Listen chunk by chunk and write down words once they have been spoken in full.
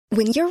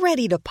When you're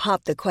ready to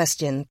pop the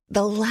question,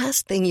 the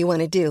last thing you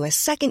want to do is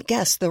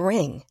second-guess the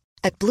ring.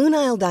 At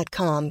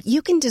BlueNile.com,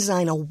 you can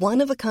design a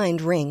one-of-a-kind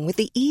ring with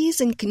the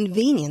ease and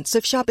convenience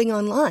of shopping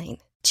online.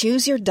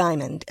 Choose your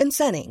diamond and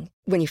setting.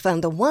 When you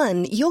find the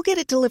one, you'll get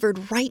it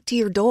delivered right to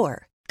your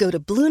door. Go to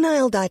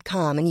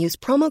BlueNile.com and use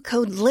promo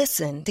code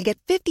LISTEN to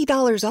get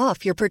 $50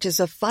 off your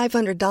purchase of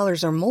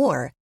 $500 or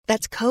more.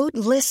 That's code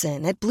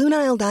LISTEN at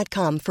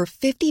BlueNile.com for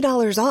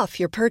 $50 off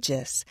your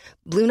purchase.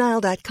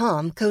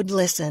 BlueNile.com, code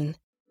LISTEN.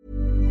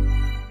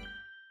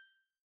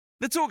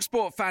 The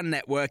TalkSport Fan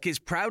Network is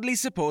proudly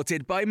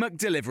supported by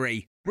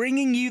McDelivery,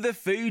 bringing you the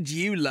food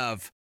you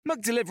love.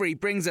 McDelivery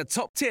brings a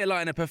top-tier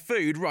lineup of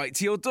food right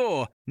to your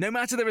door. No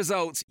matter the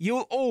result,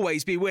 you'll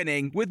always be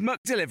winning with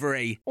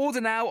McDelivery.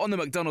 Order now on the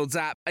McDonald's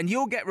app and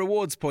you'll get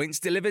rewards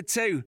points delivered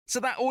too. So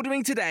that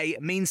ordering today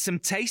means some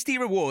tasty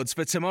rewards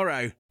for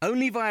tomorrow.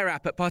 Only via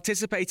app at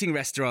participating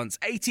restaurants.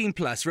 18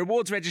 plus.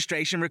 Rewards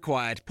registration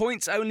required.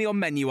 Points only on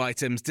menu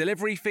items.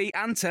 Delivery fee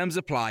and terms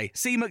apply.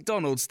 See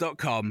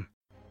mcdonalds.com.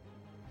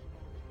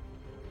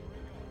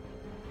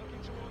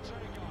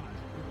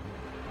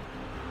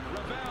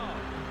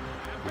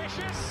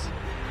 Ambitious,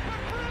 but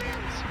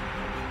brilliant!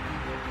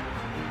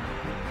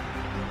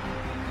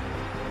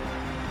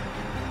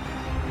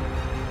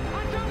 I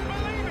don't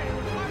believe it!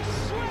 I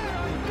swear I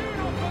do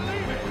not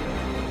believe it!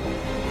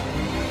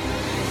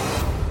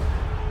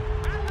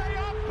 And they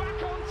are back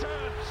on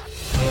terms!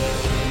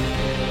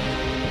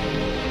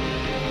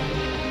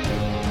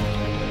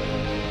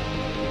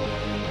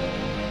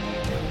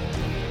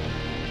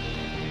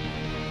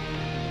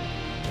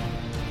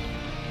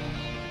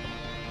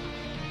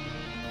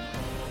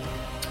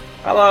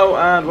 Hello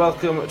and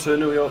welcome to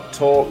New York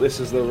Talk. This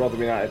is the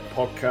Rotherham United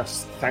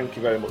podcast. Thank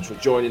you very much for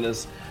joining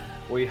us.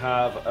 We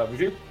have a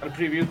review and a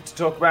preview to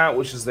talk about,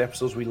 which is the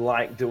episodes we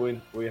like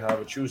doing. We have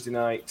a Tuesday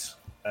night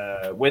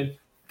win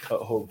at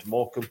home to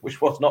Morecambe,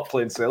 which was not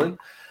plain sailing.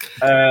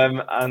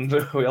 And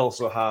we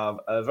also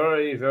have a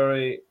very,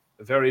 very,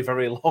 very,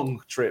 very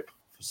long trip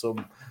for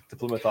some to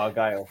Plymouth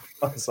Argyle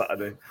on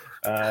Saturday.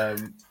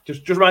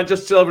 Just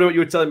tell everybody what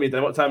you were telling me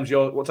then. What time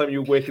are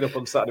you waking up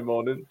on Saturday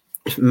morning?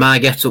 My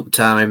get-up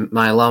time,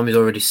 my alarm is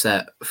already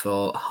set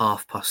for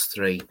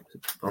 3:30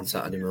 on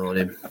Saturday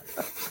morning.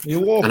 You're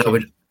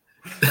walking?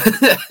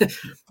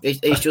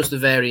 It's just the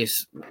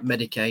various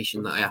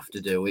medication that I have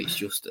to do. It's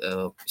just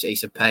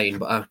it's a pain,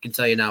 but I can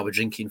tell you now we're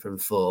drinking from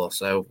 4,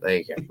 so there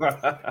you go.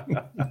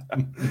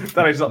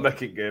 That is not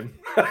making game.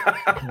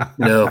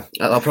 No,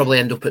 I'll probably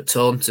end up at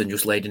Taunton,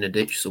 just laid in a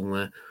ditch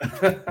somewhere.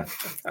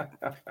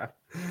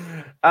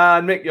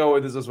 And Mick, you're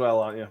with us as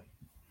well, aren't you?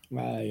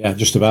 Yeah,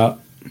 just about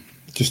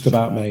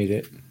made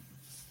it.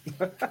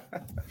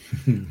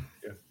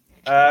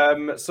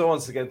 Yeah. So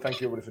once again, thank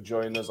you everybody for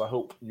joining us. I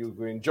hope you've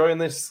been enjoying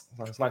this.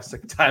 It's nice to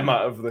take time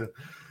out of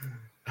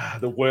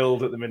the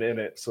world at the minute,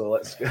 innit? So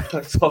let's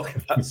talk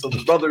about some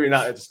Rotherham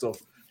United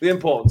stuff, the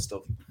important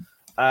stuff.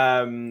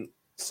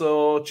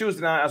 So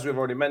Tuesday night, as we've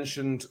already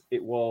mentioned,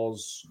 it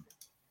was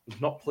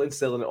not plain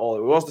sailing at all.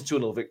 It was the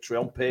 2-0 victory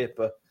on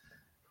paper.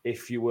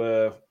 If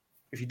you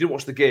didn't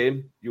watch the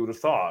game, you would have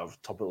thought,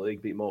 top of the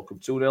league, beat Morecambe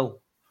 2-0.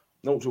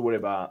 Not to worry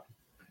about.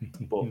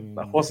 But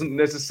that wasn't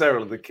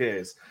necessarily the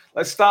case.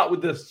 Let's start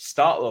with the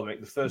start, though,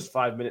 Mick. The first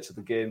 5 minutes of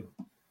the game,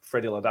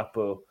 Freddie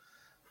Ladapo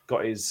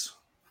got his,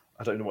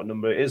 I don't know what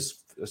number it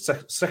is,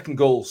 second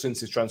goal since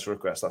his transfer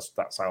request.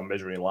 That's how I'm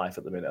measuring life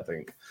at the minute, I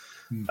think.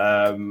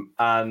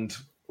 And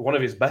one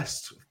of his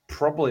best,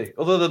 probably,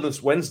 other than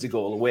this Wednesday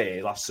goal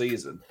away last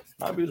season,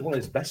 maybe it was one of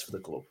his best for the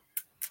club.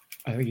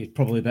 I think it's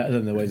probably better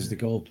than the Wednesday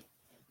goal,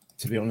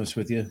 to be honest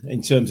with you,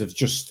 in terms of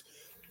just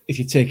if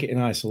you take it in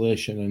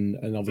isolation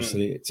and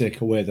obviously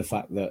take away the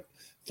fact that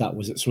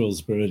was at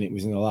Swillsbury and it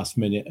was in the last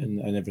minute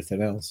and everything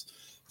else.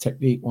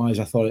 Technique-wise,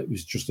 I thought it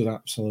was just an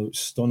absolute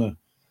stunner.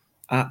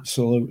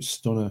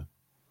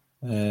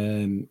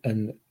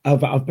 And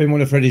I've been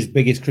one of Freddie's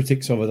biggest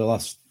critics over the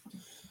last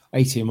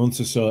 18 months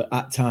or so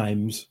at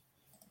times.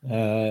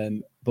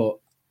 But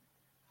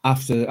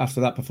after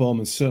that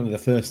performance, certainly the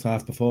first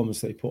half performance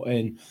that he put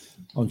in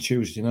on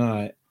Tuesday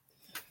night,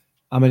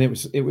 I mean,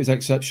 it was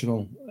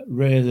exceptional.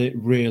 Really,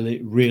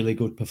 really, really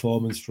good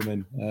performance from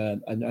him,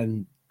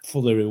 and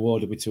fully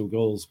rewarded with 2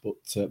 goals. But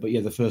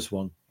yeah, the first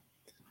one,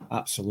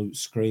 absolute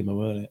screamer,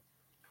 wasn't it?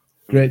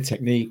 Great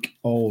technique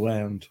all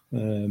round.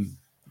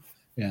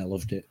 Yeah, I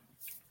loved it.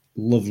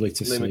 Lovely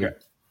to see.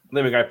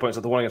 Liam Guy points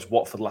out the one against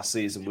Watford last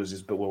season was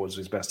his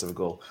best ever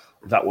goal.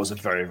 That was a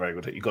very, very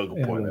good hit. You got a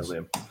good point there,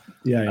 Liam.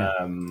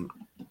 Yeah.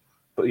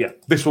 But yeah,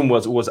 this one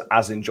was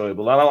as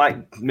enjoyable. And I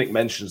like Mick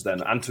mentions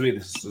then, and to me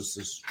this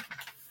is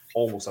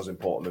almost as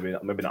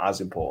important. Maybe not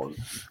as important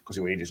because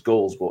he needed his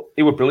goals, but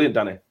he was brilliant,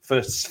 Danny.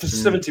 For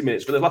 70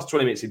 minutes, for the last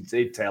 20 minutes,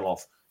 he'd tail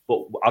off.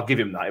 But I'll give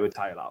him that. He would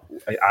tire out.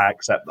 I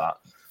accept that.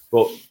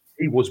 But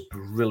he was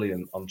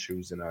brilliant on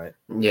Tuesday night.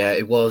 Yeah,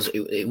 it was.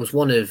 It was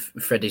one of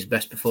Freddie's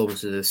best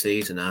performances of the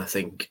season, I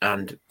think.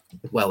 And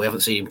well, we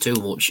haven't seen him too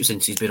much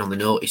since he's been on the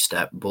notice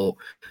step, but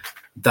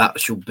that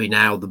should be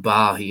now the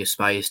bar he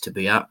aspires to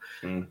be at.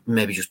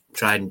 Maybe just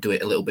try and do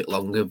it a little bit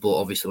longer. But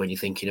obviously, when you're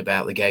thinking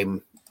about the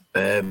game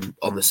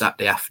on the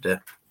Saturday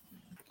after,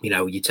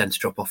 you tend to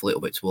drop off a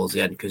little bit towards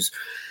the end because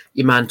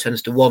your man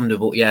tends to wander.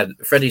 But yeah,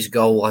 Freddie's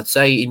goal, I'd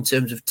say in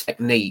terms of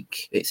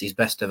technique, it's his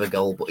best ever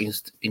goal. But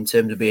in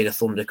terms of being a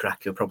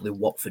thundercracker, probably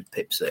Watford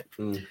pips it.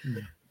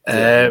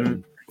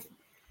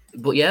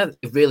 But yeah,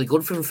 really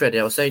good from Freddie.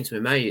 I was saying to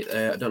my mate,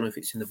 I don't know if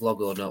it's in the vlog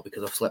or not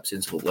because I've slept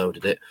since I've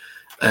uploaded it.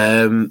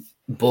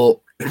 But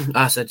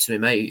I said to my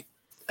mate,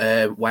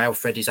 wow,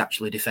 Freddie's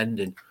actually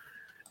defending.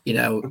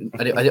 I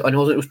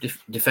wasn't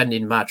just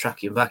defending by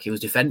tracking back. He was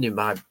defending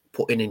by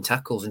putting in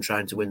tackles and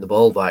trying to win the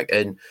ball back.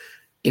 And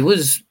it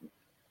was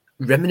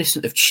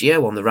reminiscent of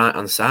Chio on the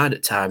right-hand side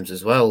at times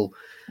as well,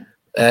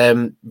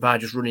 by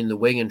just running the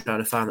wing and trying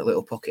to find that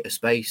little pocket of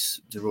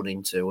space to run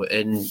into.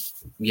 And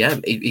yeah,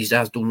 he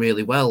has done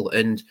really well.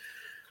 And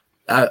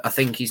I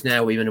think he's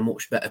now even a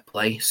much better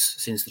place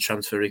since the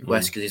transfer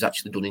request because he's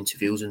actually done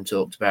interviews and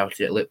talked about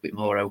it a little bit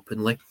more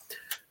openly.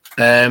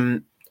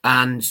 And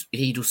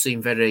he does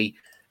seem very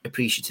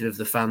appreciative of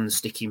the fans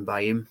sticking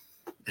by him.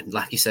 And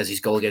like he says, his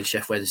goal against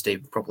Sheff Wednesday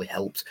probably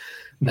helped.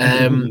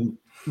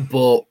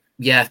 But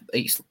yeah,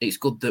 it's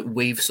good that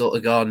we've sort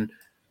of gone,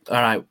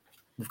 all right,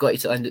 we've got you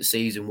to end the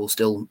season. We'll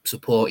still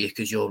support you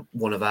because you're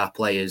one of our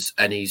players.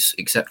 And he's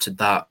accepted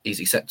that.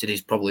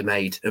 He's probably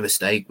made a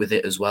mistake with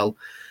it as well.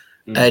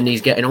 And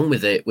he's getting on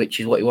with it,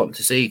 which is what you want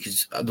to see.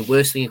 Because the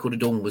worst thing he could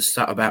have done was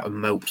sat about and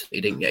moped he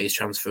didn't get his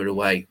transfer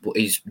away. But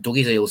he's dug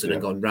his heels in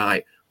and gone,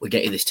 right, we're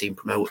getting this team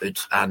promoted.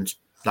 And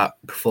that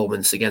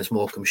performance against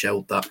Morecambe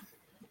showed that.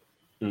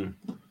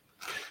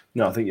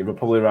 No, I think you're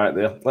probably right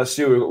there. Let's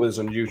see who we've got with us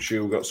on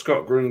YouTube. We've got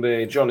Scott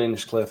Grundy, John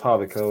Inchcliffe,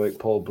 Harvey Cowick,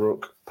 Paul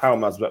Brook, Power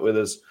Mad's back with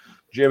us.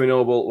 Jamie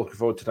Noble, looking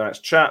forward to tonight's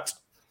chat.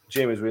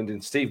 Jamie's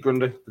winding. Steve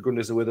Grundy, the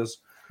Grundys are with us.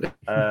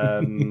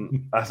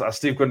 As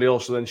Steve Grundy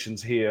also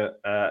mentions here,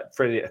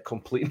 Freddie, a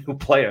complete new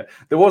player.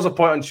 There was a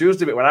point on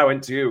Tuesday when I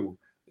went to you.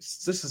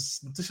 This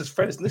is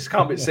Freddie. This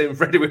can't be the same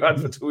Freddie we've had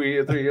for 2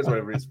 years, 3 years,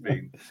 whatever it's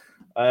been.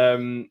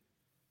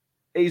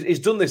 He's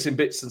done this in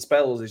bits and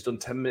spells. He's done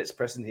 10 minutes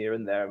pressing here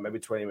and there, maybe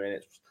 20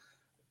 minutes.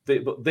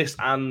 But this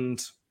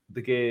and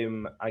the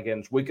game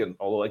against Wigan,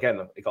 although again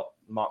it got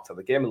marked out of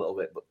the game a little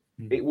bit, but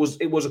it was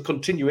a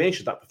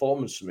continuation of that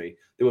performance for me.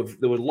 There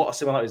were a lot of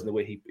similarities in the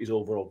way his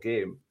overall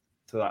game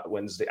to that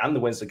Wednesday and the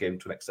Wednesday game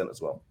to an extent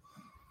as well.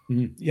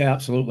 Yeah,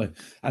 absolutely.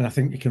 And I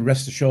think you can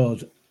rest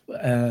assured,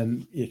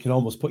 you can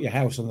almost put your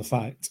house on the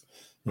fact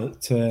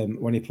that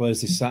when he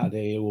plays this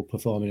Saturday, he will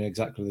perform in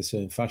exactly the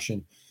same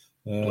fashion.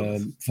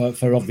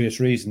 For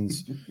obvious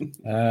reasons.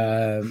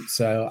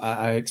 So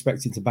I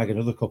expect him to bag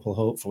another couple,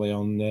 hopefully,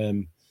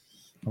 on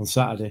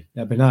Saturday.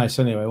 That'd be nice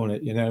anyway,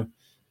 wouldn't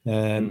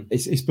it?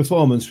 His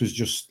performance was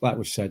just, like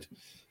we've said,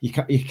 you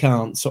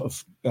can't sort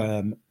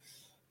of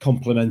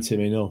compliment him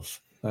enough.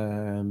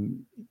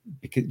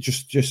 Because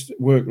just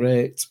work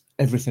rate,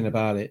 everything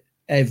about it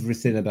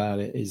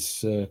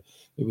is it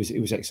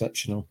was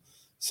exceptional.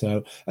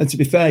 So, and to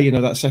be fair,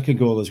 that second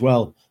goal as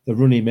well, the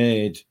run he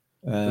made,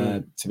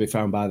 to be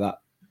found by that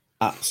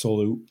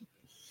absolute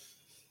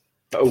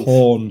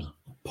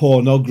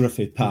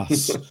pornography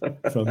pass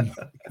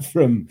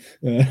from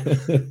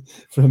Dan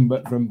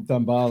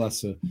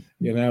Barlaser.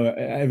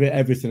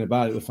 Everything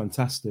about it was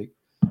fantastic.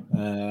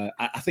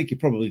 I think he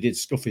probably did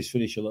scuff his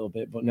finish a little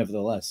bit, but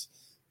nevertheless,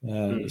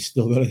 he's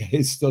still got to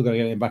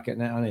get him back at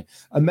net, hasn't he?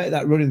 And make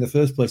that run in the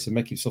first place and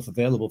make himself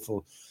available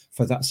for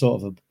that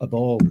sort of a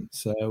ball.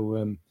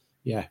 So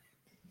yeah,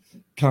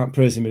 can't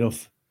praise him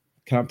enough.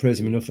 Can't praise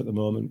him enough at the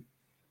moment,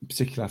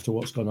 particularly after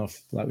what's gone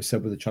off, like we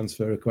said, with the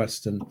transfer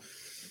request and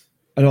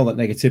all that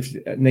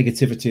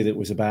negativity that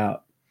was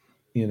about,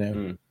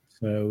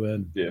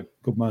 So yeah,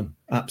 good man,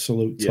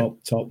 absolute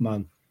top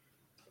man.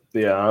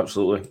 Yeah,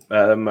 absolutely.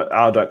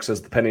 Ardak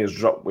says the penny has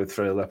dropped with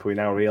Freddie Lepo. He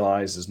now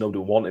realises nobody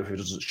will want him if he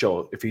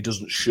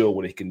doesn't show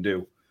what he can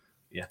do.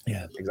 Yeah,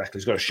 exactly.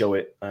 He's got to show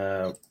it.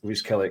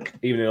 Reece Kellick,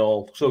 even in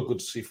all, so good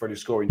to see Freddie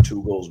scoring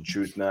 2 goals on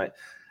Tuesday night.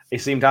 He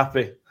seemed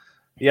happy.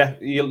 Yeah,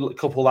 you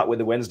couple that with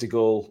the Wednesday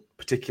goal,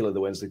 particularly the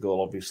Wednesday goal,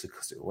 obviously,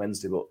 because it's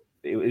Wednesday, but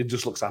it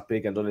just looks happy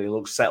again, doesn't it? He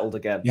looks settled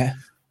again. Yeah.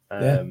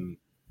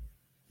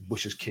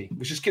 Which is key.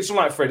 Something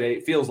like Freddie,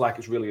 it feels like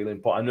it's really, really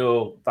important. I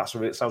know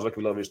it sounds like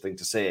a obvious thing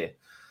to say,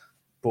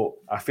 but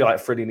I feel like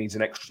Freddie needs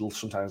an extra,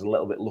 sometimes a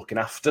little bit looking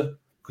after,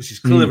 because he's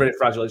clearly very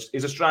fragile.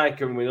 He's a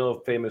striker, and we know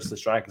famously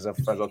strikers have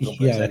fragile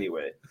confidence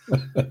anyway.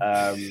 But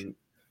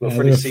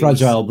they're a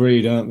fragile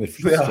breed, aren't they?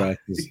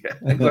 Strikers. Yeah,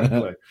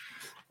 exactly.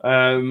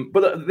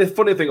 But the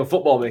funny thing of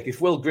football, Mick,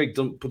 if Will Grigg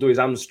doesn't do his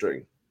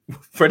hamstring,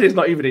 Freddie's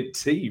not even in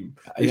team.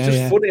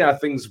 It's funny how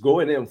things go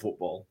in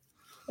football.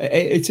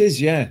 It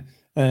is, yeah.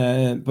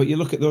 But you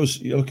look at those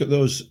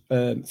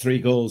 3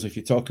 goals. If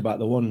you talk about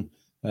the one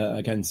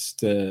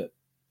against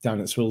down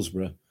at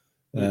Swillsborough,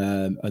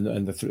 and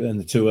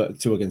the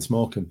two against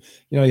Morecambe,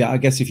 I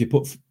guess if you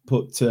put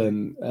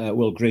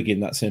Will Grigg in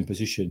that same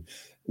position,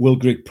 Will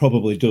Grigg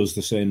probably does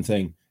the same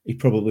thing. He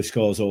probably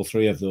scores all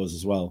 3 of those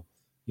as well.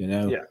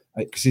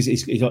 Because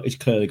he's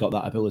clearly got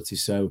that ability.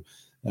 So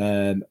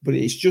But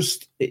it's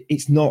just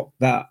it's not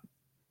that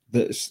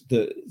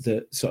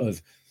sort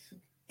of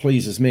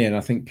pleases me, and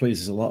I think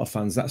pleases a lot of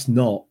fans. That's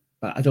not.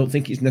 I don't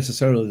think it's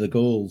necessarily the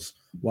goals,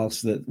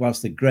 whilst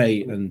they're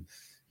great, and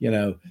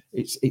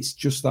it's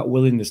just that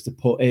willingness to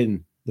put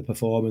in the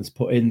performance,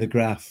 put in the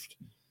graft.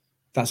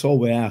 That's all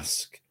we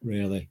ask,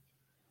 really.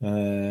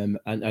 And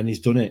he's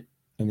done it,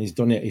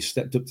 He's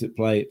stepped up to the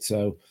plate.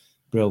 So,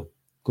 Brill,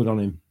 good on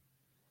him.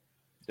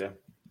 Yeah,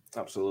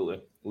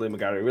 absolutely. Liam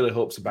McGarry really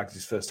hopes he bags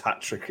his first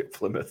hat trick at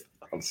Plymouth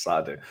on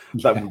Saturday.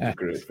 That would be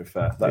great, to be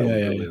fair. That would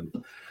be brilliant.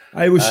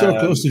 I was so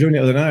close to doing it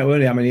the other night,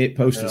 weren't he? I mean, he hit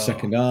post in the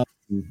second half.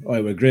 It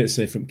was a great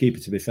save from keeper,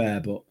 to be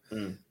fair, but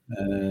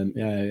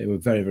it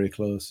was very, very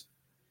close.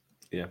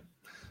 Yeah.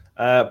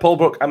 Paul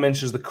Brook, I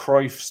mentions the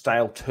Cruyff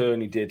style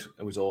turn he did.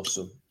 It was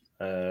awesome.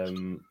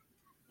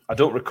 I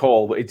don't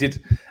recall, but he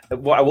did.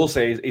 What I will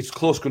say is his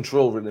close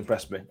control really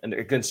impressed me. And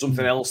again,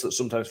 something else that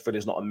sometimes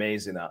Freddie's not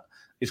amazing at.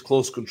 His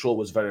close control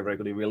was very, very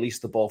good. He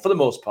released the ball for the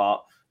most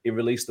part. He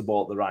released the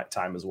ball at the right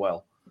time as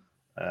well.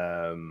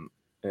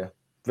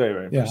 Very,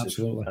 very impressive. Yeah,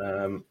 absolutely.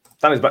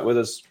 Danny's back with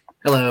us.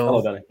 Hello.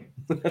 Hello, Danny.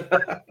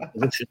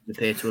 I shouldn't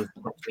appear to have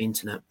blocked the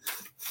internet.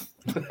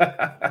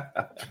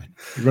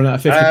 You run out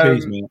of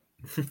 50p's, mate.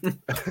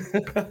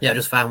 Yeah, I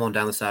just found one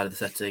down the side of the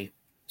settee.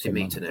 It's in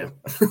meter now.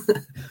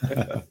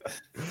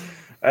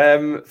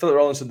 Philip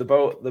Rowland said the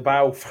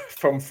bow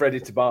from Freddie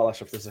to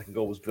Barlash after the second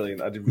goal was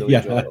brilliant. I did really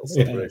enjoy that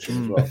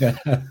celebration as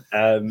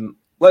well.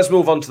 Let's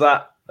move on to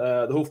that.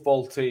 The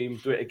hoofball team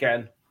do it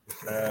again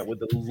with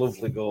the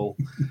lovely goal.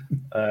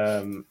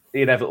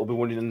 Ian Everett will be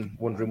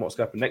wondering what's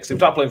going to happen next. If we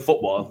start playing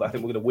football, I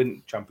think we're going to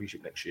win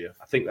championship next year.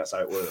 I think that's how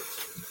it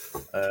works.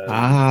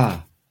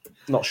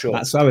 Not sure.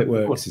 That's how it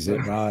works, is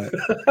it? Right.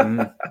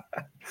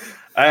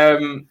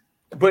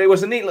 But it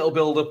was a neat little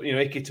build-up.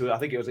 Icky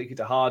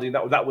to Hardy.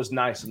 That was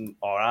nice and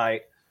all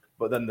right.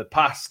 But then the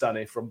pass,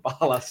 Danny, from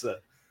Barlaser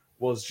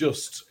was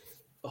just...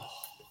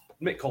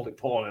 Mick called it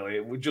porn.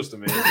 It was just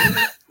amazing.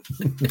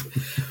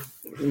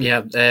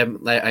 Yeah,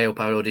 I hope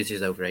our audience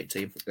is over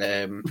 18.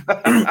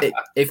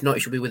 If not, it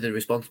should be with a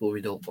responsible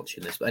adult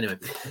watching this. But anyway,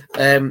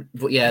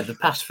 but yeah, the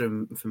pass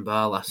from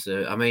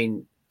Barlaser, I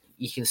mean,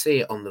 you can see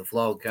it on the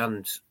vlog,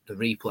 and the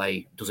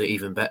replay does it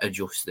even better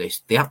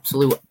justice. The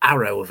absolute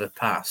arrow of a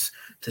pass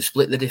to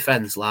split the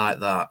defence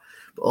like that,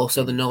 but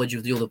also the knowledge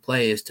of the other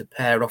players to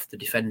pair off the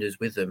defenders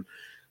with them,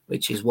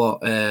 which is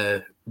what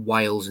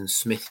Wiles and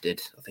Smith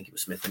did. I think it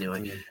was Smith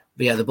anyway. Yeah.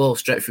 But yeah, the ball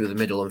straight through the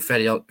middle, and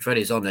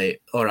Freddie's on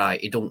it. All right,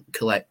 he don't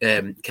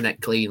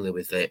connect cleanly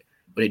with it,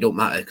 but it don't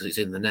matter because it's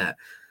in the net.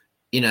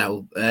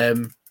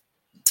 And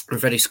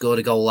Freddie scored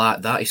a goal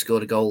like that. He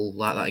scored a goal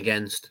like that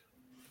against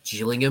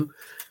Gillingham,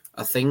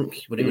 I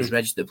think, but it was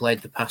Reg that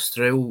played the pass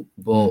through.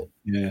 But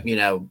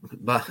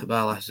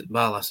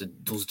Barlaser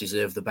does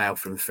deserve the bow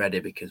from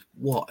Freddie, because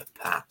what a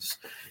pass!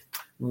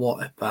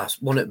 What a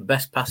pass! One of the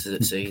best passes of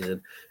the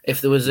season.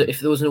 If there was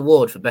an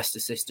award for best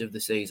assist of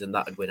the season,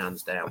 that would win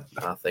hands down,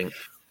 I think.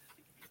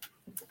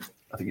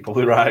 I think you're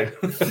probably right.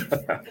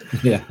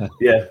 Yeah.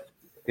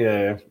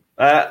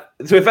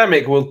 So if I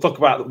make, we'll talk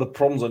about the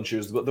problems on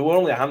Tuesday, but there were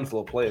only a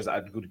handful of players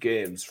that had good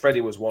games. Freddie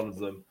was one of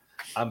them,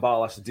 and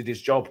Barlaser did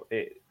his job.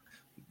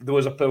 There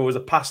was a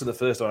pass in the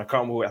first one. I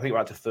can't remember. I think it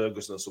went to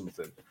Ferguson or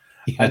something.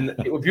 Yeah. And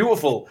it was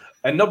beautiful.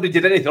 And nobody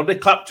did anything. Nobody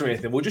clapped or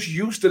anything. We're just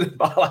used to the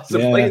Barlaser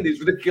playing these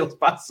ridiculous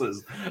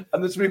passes.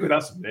 And this week,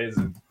 that's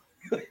amazing.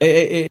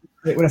 It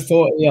was a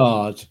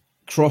 40-yard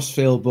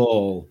crossfield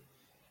ball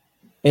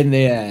in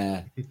the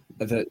air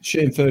that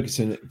Shane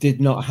Ferguson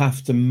did not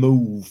have to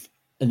move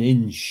an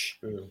inch.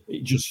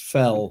 It just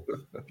fell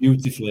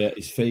beautifully at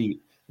his feet.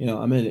 You know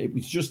what I mean? It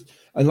was just,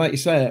 and like you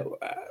say,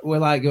 we're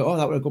like, oh,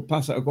 that was a good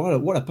pass.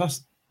 What a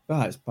pass.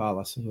 Right, it's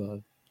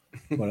Barlaser.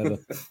 Whatever.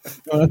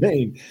 You know what I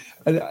mean?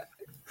 And,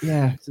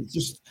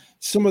 just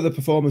some of the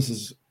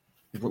performances,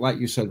 like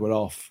you said, were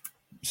off.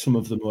 Some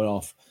of them were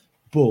off.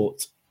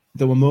 But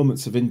there were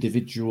moments of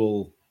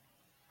individual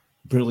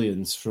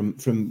brilliance from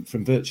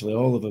virtually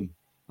all of them.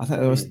 I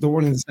think there was the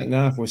one in the second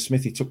half where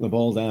Smithy took the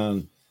ball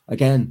down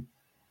again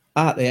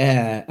at the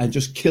air and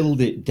just killed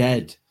it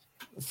dead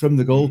from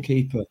the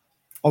goalkeeper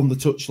on the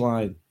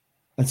touchline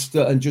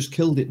and just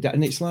killed it dead.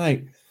 And it's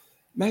like,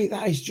 mate,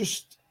 that is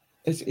just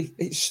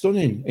it's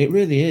stunning. It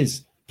really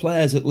is.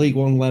 Players at League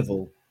One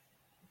level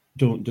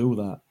don't do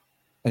that,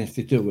 and if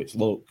they do, it's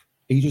luck.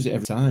 He does it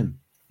every time,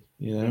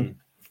 you know.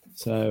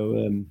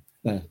 So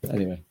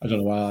anyway, I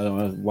don't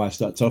know why I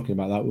started talking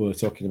about that. We were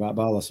talking about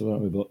Barlaser,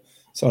 weren't we? But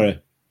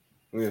sorry.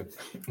 Yeah.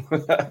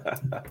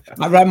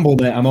 I ramble,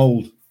 mate. I'm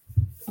old.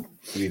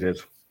 You did.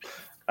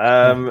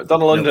 Donald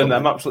London,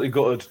 I'm absolutely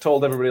gutted.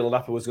 Told everybody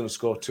Lapa was going to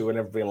score 2 and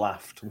everybody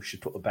laughed. We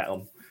should put the bet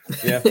on.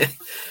 Yeah.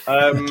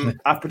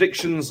 Our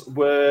predictions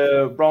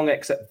were wrong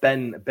except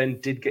Ben. Ben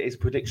did get his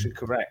prediction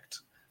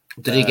correct.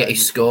 Did he get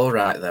his score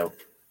right, though?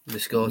 The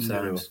score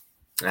times?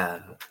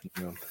 No.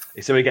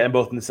 He said we get them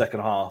both in the second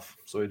half,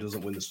 so he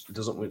doesn't win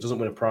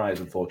a prize,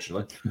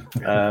 unfortunately.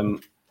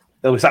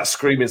 They'll be sat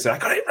screaming and say, I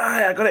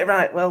got it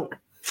right. Well,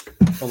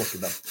 I'll look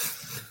at that.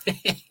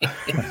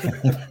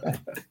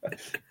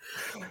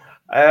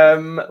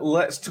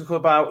 Let's talk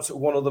about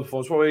one of the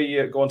performers. Before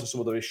we go on to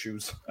some other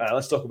issues,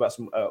 let's talk about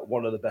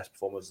one of the best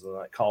performers of the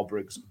night, Carl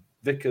Briggs.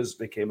 Vickers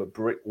became a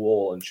brick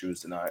wall on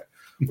Tuesday night.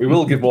 We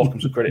will give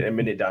Morecambe some credit in a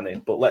minute,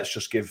 Danny, but let's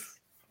just give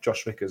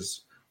Josh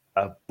Vickers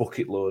a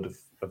bucket load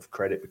of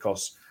credit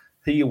because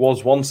he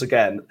was once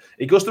again.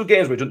 He goes through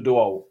games where he doesn't do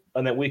all,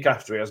 and then week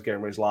after he has a game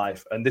of his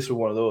life, and this was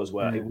one of those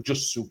where he was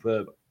just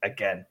superb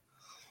again.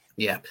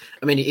 Yeah,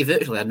 I mean, he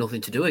virtually had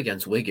nothing to do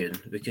against Wigan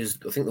because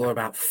I think there were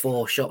about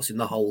 4 shots in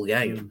the whole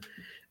game,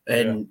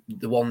 and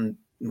the one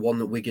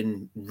that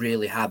Wigan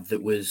really had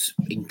that was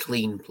in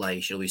clean play,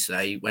 shall we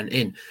say, went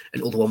in,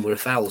 and the other one were a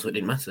foul, so it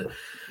didn't matter.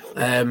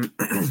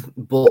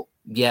 But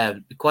yeah,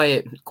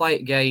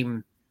 quiet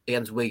game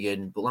against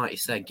Wigan, but like you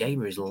said,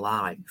 Gamer is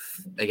live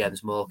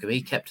against Morecambe.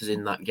 He kept us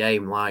in that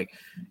game, like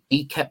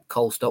he kept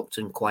Cole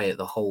Stockton quiet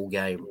the whole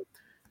game.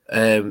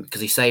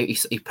 Because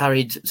he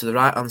parried to the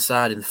right hand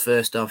side in the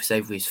first half. He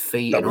saved with his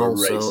feet, That and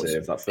was a also great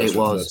save, that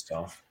first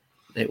half.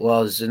 It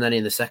was, and then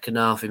in the second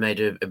half he made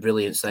a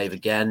brilliant save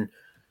again,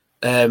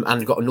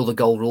 and got another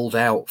goal ruled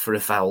out for a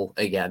foul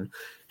again.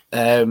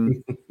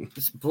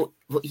 But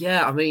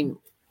yeah, I mean,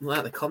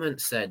 like the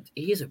comments said,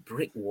 he is a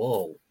brick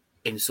wall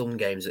in some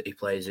games that he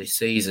plays this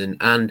season,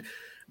 and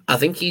I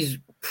think he's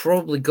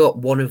probably got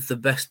one of the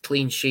best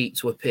clean sheet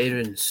to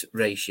appearance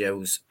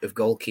ratios of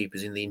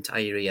goalkeepers in the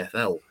entire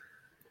EFL.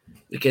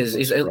 Because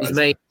he's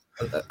made,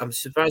 I'm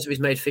surprised if he's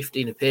made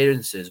 15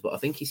 appearances, but I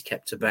think he's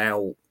kept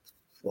about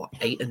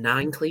 8 or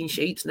 9 clean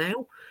sheets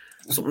now.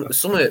 No,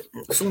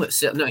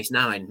 it's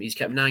 9. He's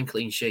kept 9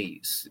 clean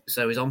sheets,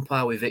 so he's on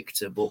par with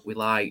Victor, but with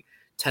like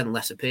 10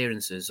 less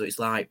appearances. So it's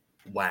like,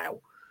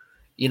 wow,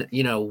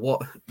 you know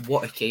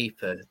what a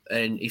keeper,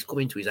 and he's come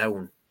into his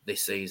own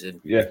this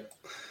season. Yeah.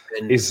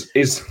 And his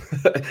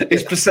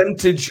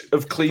percentage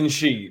of clean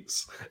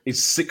sheets is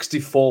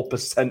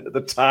 64% of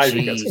the time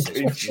he gets a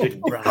clean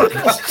sheet.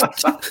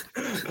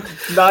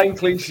 9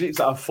 clean sheets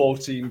out of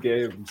 14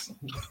 games.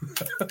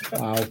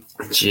 Wow.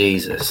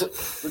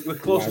 Jesus. The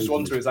closest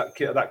one to is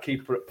that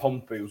keeper at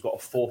Pompey who's got a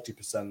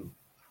 40%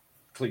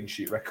 clean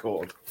sheet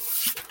record.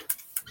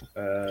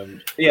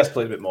 He has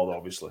played a bit more, though,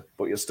 obviously,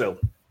 but you're still,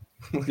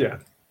 yeah.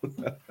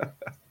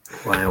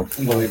 Wow.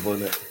 Unbelievable,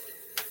 isn't it?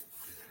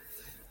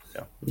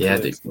 Yeah,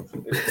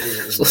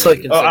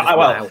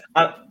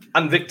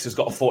 and Victor's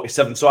got a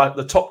 47. So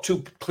the top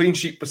 2 clean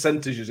sheet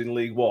percentages in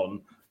League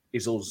One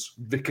is us,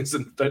 Vickers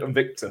and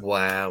Victor.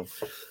 Wow.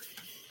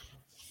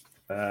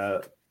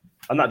 And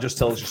that just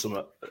tells you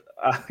something.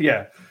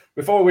 Yeah.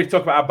 Before we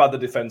talk about how bad the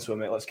defence were,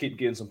 mate, let's keep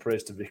giving some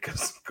praise to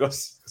Vickers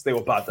because they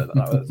were bad at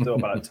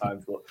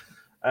times. But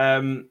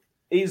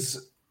he's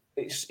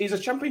a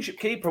championship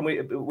keeper,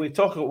 and we've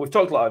talked a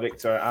lot of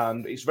Victor,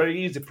 and it's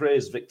very easy to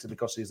praise Victor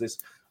because he's this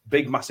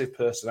big, massive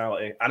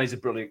personality, and he's a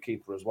brilliant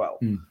keeper as well.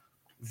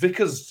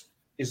 Vickers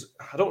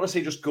I don't want to say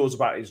he just goes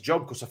about his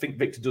job because I think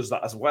Victor does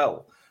that as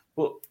well.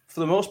 But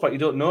for the most part, you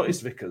don't notice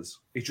Vickers.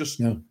 He's just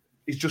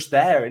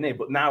there, isn't he?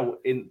 But now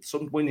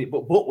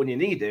when you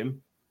need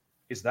him,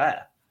 he's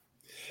there.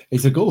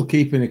 It's a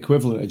goalkeeping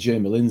equivalent of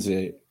Jamie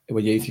Lindsay.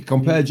 If you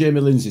compare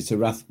Jamie Lindsay to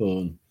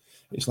Rathbone,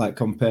 it's like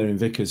comparing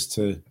Vickers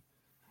to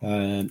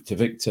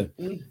Victor,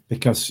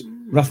 because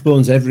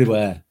Rathbone's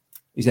everywhere.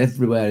 He's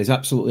everywhere. He's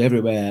absolutely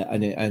everywhere,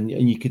 and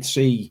you could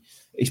see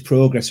his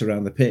progress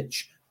around the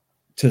pitch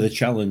to the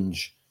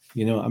challenge.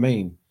 You know what I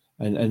mean?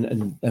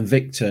 And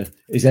Victor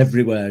is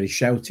everywhere. He's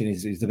shouting.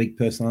 He's the big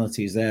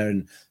personality. He's there,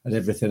 and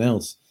everything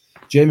else.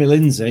 Jamie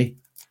Lindsay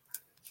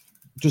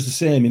does the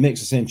same. He makes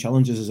the same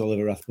challenges as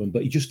Oliver Rathbone,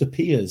 but he just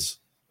appears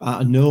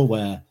out of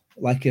nowhere,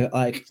 like in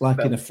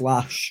a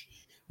flash.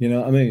 You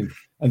know what I mean?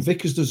 And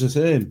Vickers does the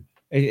same.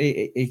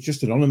 He's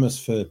just anonymous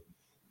for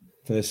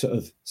sort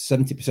of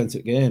 70% of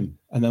the game,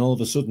 and then all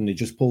of a sudden he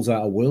just pulls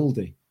out a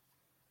worldie.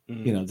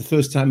 You know, the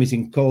first time he's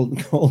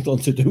called on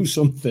to do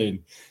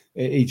something,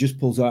 he just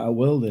pulls out a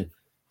worldie.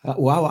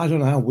 Wow, I don't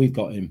know how we've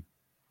got him.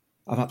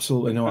 I've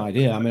absolutely no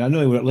idea. I mean, I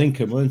know he was at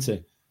Lincoln, weren't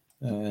he?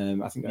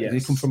 I think did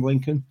he come from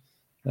Lincoln?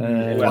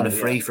 Won a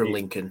free from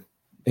Lincoln.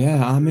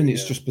 Yeah, I mean,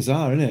 it's just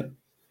bizarre, isn't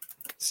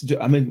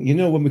it? I mean, you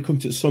know, when we come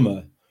to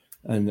summer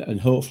and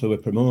hopefully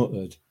we're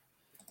promoted,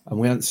 and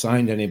we haven't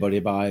signed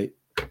anybody by,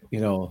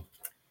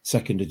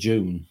 2nd of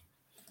June,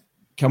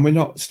 can we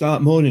not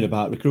start moaning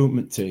about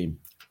recruitment team?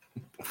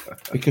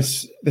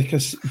 Because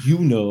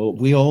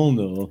we all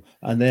know,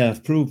 and they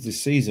have proved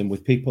this season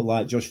with people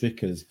like Josh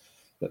Vickers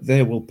that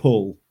they will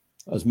pull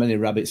as many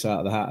rabbits out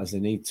of the hat as they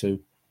need to,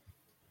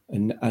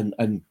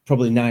 and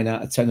probably 9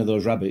 out of 10 of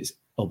those rabbits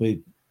will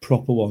be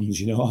proper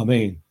ones. You know what I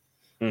mean?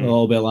 They'll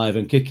all be alive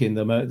and kicking.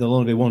 There'll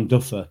only be one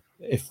duffer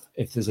if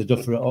there's a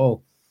duffer at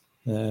all.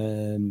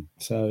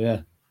 So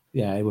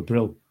yeah, it was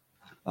brill,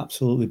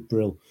 absolutely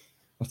brill.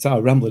 That's how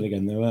rambling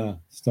again though.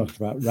 It's talking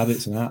about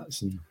rabbits and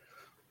hats, and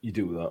you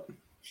do that.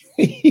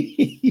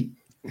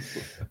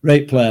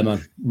 Great player,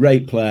 man.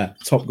 Great player.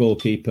 Top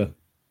goalkeeper.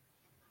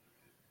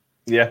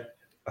 Yeah,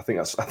 I think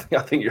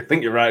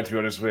you're right. To be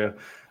honest with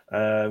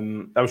I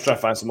was trying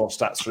to find some more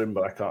stats for him,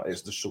 but I can't.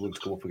 It's just struggling to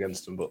come up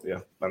against him. But yeah,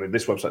 I mean,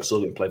 this website's still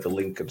getting played for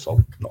Lincoln, so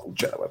I'm not going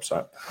to check that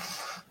website.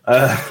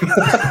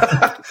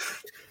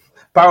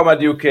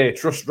 Powerman UK,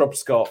 trust Rob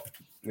Scott.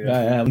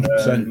 Yeah,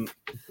 100%.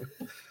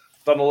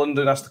 Donald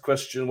London asked the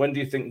question, when do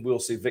you think we'll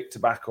see Victor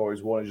back, or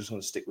is Warner just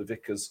going to stick with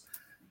Vickers?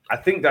 I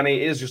think,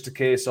 Danny, it is just a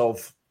case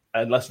of,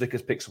 unless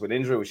Vickers picks up an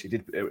injury, which he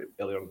did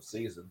earlier on in the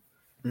season,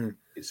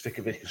 it's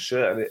Vickers'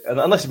 shirt. And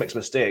unless he makes a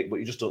mistake, but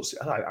you just don't see,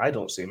 I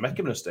don't see him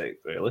making a mistake,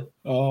 really.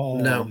 Oh,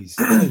 no.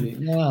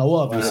 No,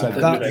 what have you said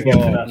that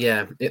for?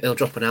 Yeah, he'll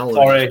drop an hour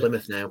Sorry. against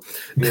Plymouth now.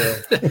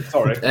 Yeah,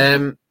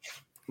 sorry.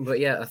 But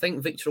yeah, I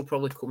think Victor will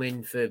probably come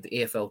in for the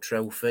EFL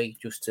trophy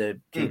just to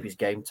keep his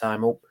game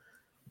time up.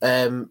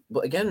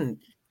 But again,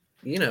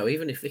 you know,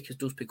 even if Vickers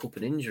does pick up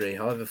an injury,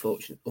 however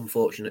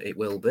unfortunate it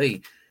will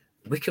be,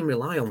 we can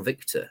rely on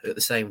Victor at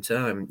the same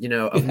time. You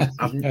know,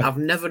 I've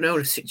never known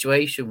a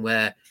situation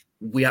where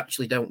we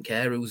actually don't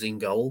care who's in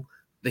goal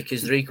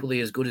because they're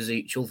equally as good as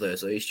each other.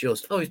 So it's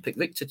just, he's picked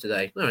Victor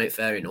today. All right,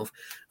 fair enough.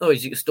 Oh,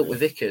 he's stuck with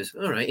Vickers.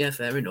 All right, yeah,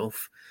 fair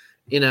enough.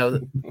 You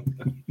know,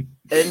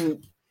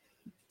 and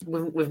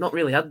we've not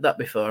really had that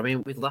before. I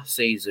mean, with last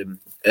season,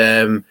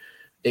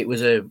 it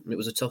was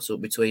a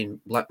toss-up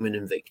between Blackman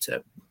and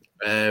Victor.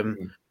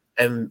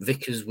 And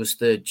Vickers was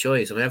third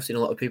choice. And I have seen a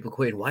lot of people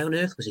going, why on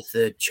earth was he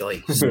third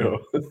choice? You know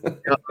what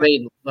I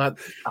mean? But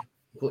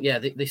yeah,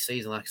 this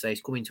season, like I say,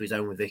 he's coming to his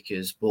own with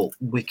Vickers, but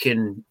we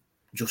can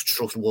just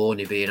trust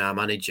Warney being our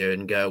manager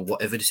and go,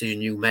 whatever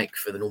decision you make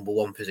for the number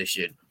one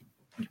position,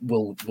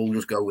 we'll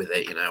just go with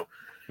it, you know?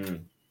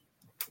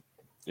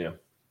 Yeah.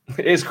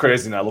 It is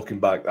crazy now looking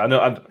back. I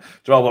know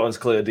Joel Watman's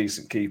clearly a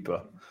decent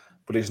keeper,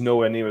 but he's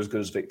nowhere near as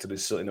good as Victor.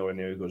 He's certainly nowhere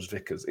near as good as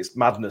Vickers. It's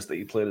madness that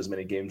he played as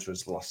many games for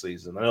us last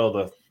season. I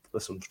know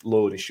there's some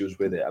load issues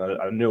with it,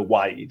 and I know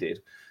why he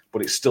did,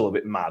 but it's still a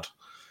bit mad.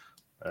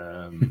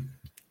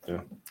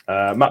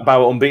 Matt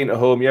Bauer, unbeaten at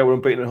home. Yeah, we're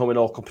unbeaten at home in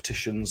all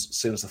competitions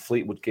since the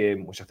Fleetwood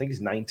game, which I think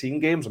is 19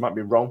 games. I might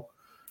be wrong.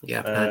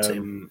 Yeah,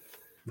 19.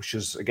 Which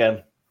is,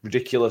 again,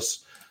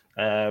 ridiculous.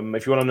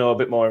 If you want to know a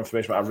bit more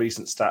information about our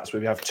recent stats,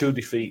 we have 2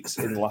 defeats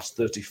in the last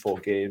 34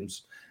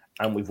 games,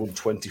 and we've won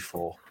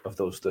 24 of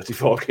those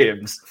 34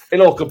 games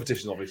in all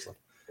competitions, obviously.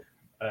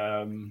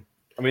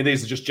 I mean,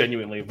 these are just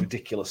genuinely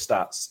ridiculous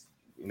stats.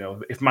 You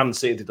know, if Man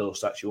City did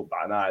those stats, you would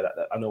bat an eye.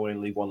 I know we're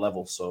in League One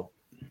level, so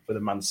for the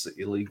Man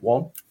City League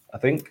One, I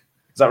think.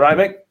 Is that right,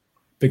 Mick?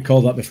 Been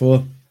called that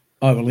before.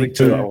 Oh, League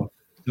Two.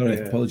 Sorry,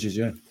 Yeah. Apologies,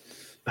 yeah.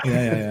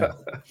 Yeah.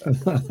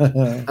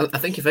 I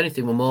think if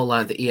anything, we're more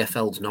like the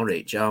EFL's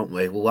Norwich, aren't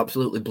we? We'll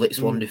absolutely blitz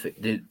one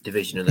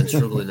division and then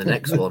struggle in the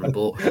next one.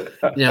 But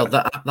you know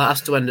that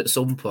has to end at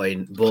some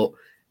point. But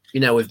you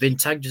know, we've been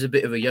tagged as a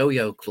bit of a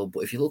yo-yo club.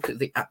 But if you look at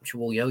the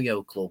actual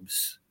yo-yo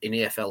clubs in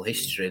EFL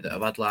history that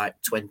have had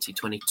like 20,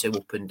 22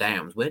 up and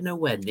downs, we're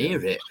nowhere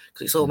near it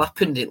because it's all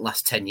happened in the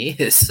last 10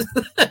 years.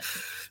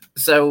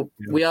 So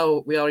we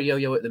are a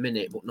yo-yo at the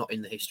minute, but not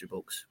in the history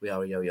books. We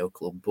are a yo-yo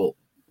club, but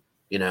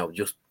you know,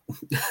 just.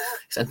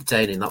 It's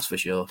entertaining, that's for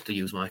sure, to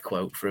use my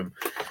quote from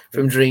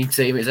Dream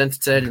Team. It's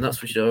entertaining, that's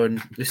for sure,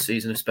 and this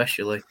season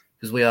especially,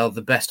 because we are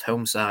the best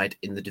home side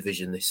in the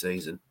division this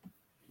season.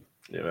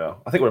 Yeah,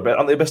 I think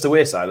aren't they the best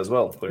away side as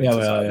well? Yeah,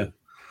 we are,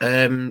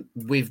 yeah.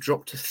 We've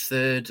dropped to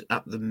third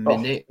at the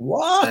minute.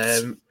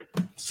 What?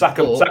 Sack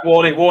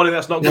Warning,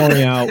 that's not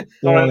good.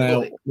 Worn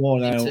out.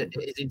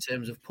 It's in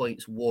terms of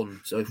points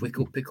won. So if we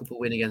could pick up a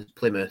win against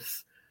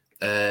Plymouth,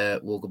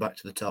 we'll go back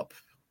to the top.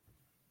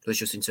 So it's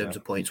just in terms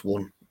of points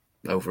won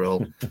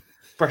overall.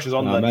 Pressure's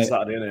on then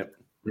Saturday, isn't it?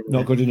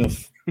 Not good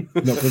enough.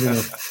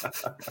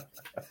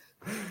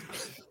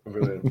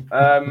 Brilliant.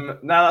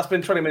 Now that's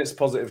been 20 minutes of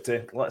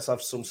positivity. Let's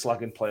have some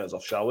slagging players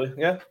off, shall we?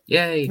 Yeah?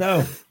 Yay.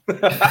 No.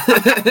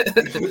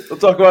 We'll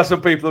talk about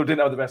some people who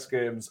didn't have the best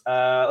games.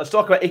 Let's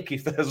talk about Icky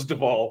first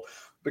of all,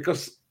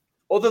 because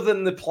other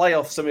than the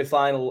playoff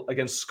semi-final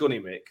against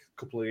Scunny a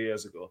couple of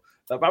years ago,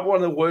 that might be one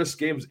of the worst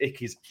games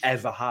Icky's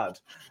ever had.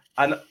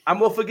 And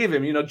we'll forgive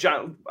him. You know,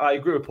 I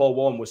agree with Paul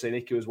Warren was saying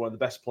Icky was one of the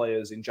best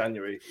players in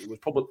January. He was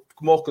probably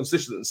more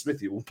consistent than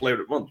Smithy, one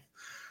player at month.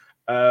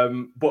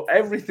 But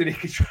everything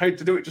Icky tried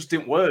to do, it just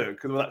didn't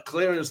work. Because that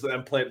clearance that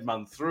then played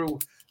man through.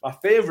 My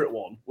favourite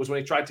one was when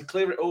he tried to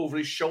clear it over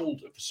his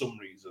shoulder for some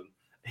reason,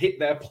 hit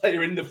their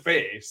player in the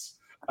face,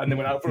 and then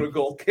went out for a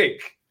goal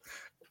kick.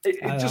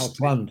 It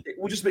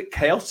was just a bit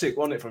chaotic,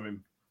 wasn't it, from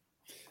him?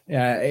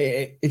 Yeah,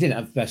 he didn't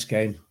have the best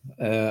game.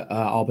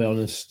 I'll be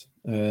honest.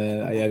 He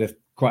had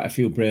quite a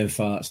few brain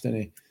farts,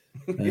 didn't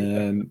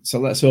he? So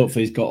let's hope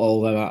he's got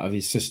all them out of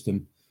his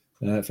system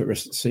for the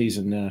rest of the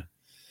season now.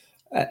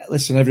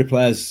 Listen, every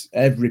player is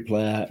going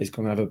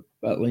to have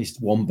at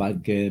least one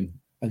bad game.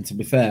 And to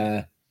be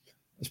fair,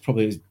 it's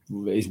probably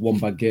his one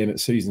bad game at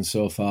season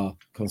so far,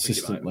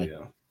 consistently.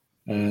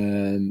 So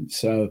I'm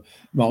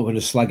not going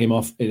to slag him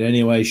off in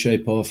any way,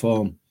 shape or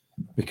form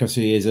because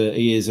he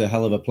is a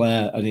hell of a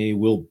player and he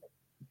will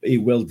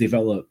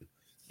develop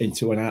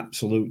into an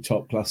absolute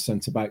top class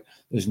centre back.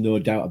 There's no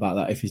doubt about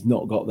that. If he's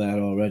not got there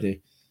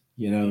already,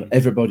 you know,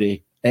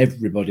 everybody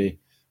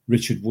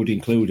Richard Wood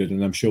included,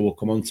 and I'm sure we'll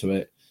come on to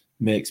it,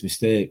 makes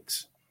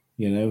mistakes,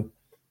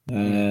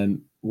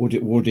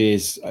 Wood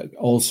is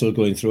also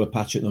going through a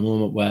patch at the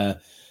moment where,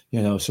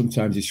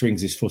 sometimes he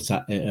swings his foot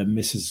at it and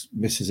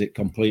misses it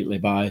completely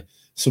by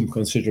some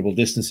considerable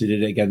distance. He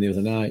did it again the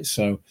other night.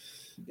 So,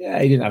 yeah,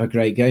 he didn't have a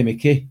great game,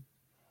 Icky.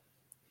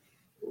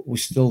 We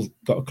still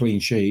got a clean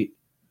sheet.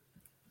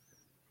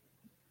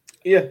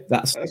 Yeah,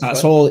 that's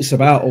all it's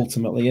about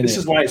ultimately. Isn't this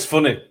is why it's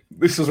funny.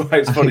 This is why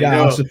it's funny.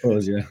 Yeah, I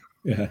suppose.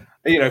 Yeah.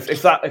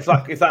 If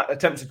that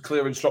attempted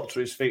clearance dropped to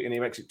his feet and he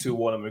makes it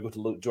 2-1 and we go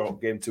to draw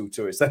game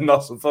 2-2, it's then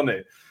not so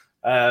funny.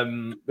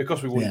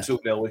 Because we won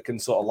 2-0, we can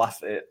sort of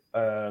laugh at it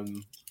a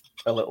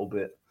little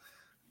bit.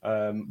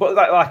 But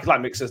like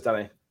Mick says,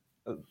 Danny,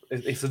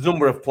 if the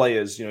number of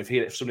players, if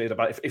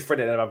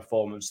Freddie had a bad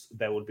performance,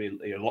 there would be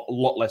a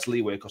lot less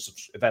leeway because of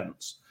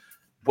events.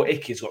 But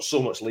Icky's got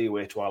so much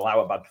leeway to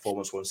allow a bad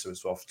performance once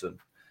so often.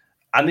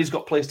 And he's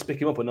got players to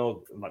pick him up. I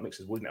know, like Mick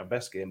says, we didn't have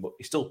best game, but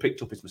he still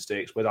picked up his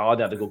mistakes. Whether I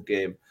had a good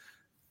game,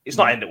 it's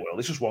not end of the world.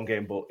 It's just one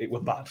game, but it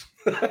was bad.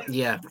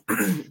 Yeah.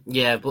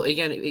 But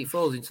again, it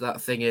falls into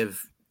that thing of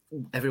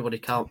everybody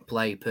can't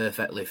play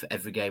perfectly for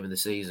every game in the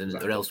season,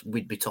 or else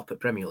we'd be top at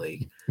Premier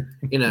League.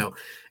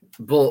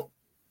 But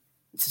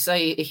to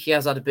say he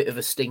has had a bit of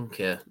a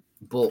stinker,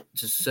 but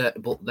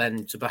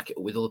then to back it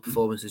up with other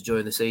performances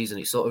during the season,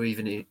 it's sort of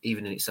evening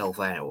itself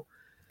out.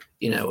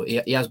 He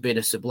has been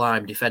a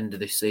sublime defender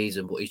this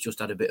season, but he's just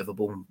had a bit of a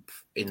bump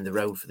in the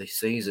road for this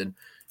season.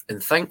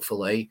 And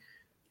thankfully,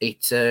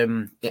 it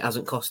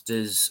hasn't cost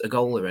us a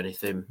goal or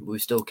anything.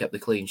 We've still kept the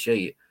clean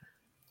sheet.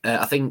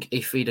 I think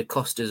if he'd have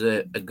cost us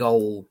a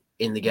goal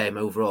in the game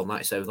overall, like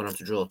I say, we're going to have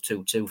to draw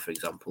 2-2, for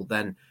example,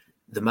 then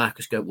the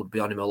microscope would be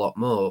on him a lot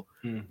more.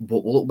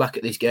 But we'll look back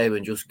at this game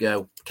and just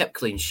go, kept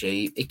clean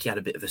sheet. Icky had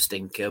a bit of a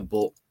stinker,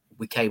 but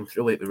we came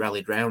through it. We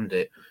rallied round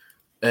it.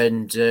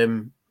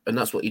 And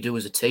that's what you do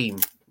as a team.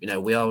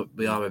 We are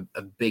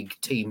a big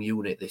team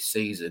unit this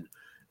season.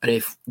 And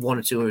if one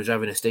or two of us are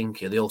having a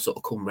stinker, they all sort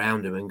of come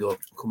round him and go,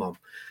 come on,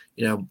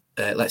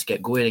 let's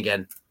get going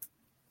again.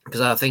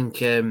 Because I think, I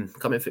can't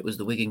remember if it was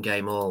the Wigan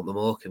game or the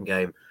Morecambe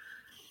game,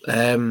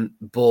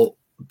 but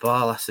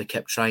Barlaser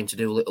kept trying to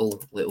do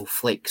little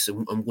flicks,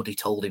 and Woody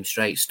told him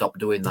straight, stop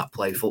doing that,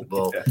 play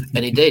football.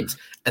 And he did.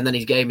 And then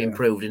his game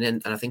improved,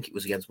 and I think it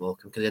was against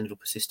Morecambe because he ended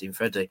up assisting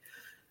Freddie.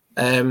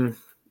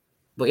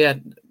 But yeah,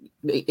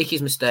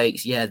 Icky's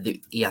mistakes, he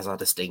has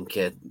had a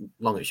stinker.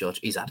 Long and short,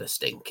 he's had a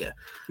stinker.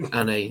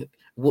 And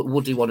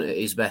Woody wasn't at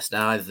his best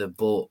either,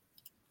 but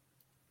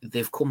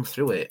they've come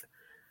through it.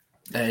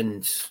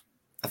 And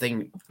I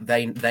think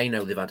they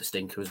know they've had a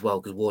stinker as well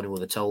because Warner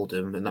would have told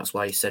them, and that's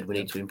why he said we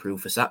need to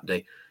improve for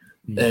Saturday,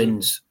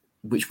 and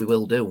which we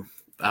will do.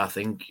 I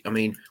think. I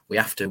mean, we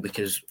have to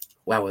because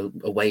our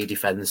away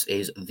defence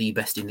is the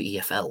best in the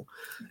EFL.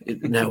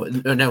 No,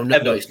 it's not.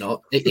 No, it's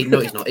not.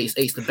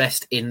 It's the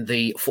best in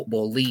the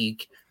Football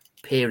League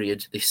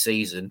period this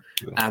season,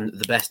 and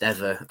the best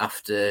ever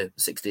after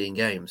 16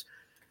 games.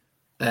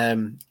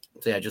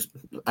 So yeah,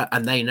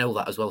 and they know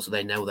that as well, so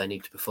they know they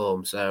need to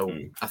perform. So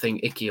I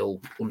think Icky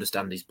will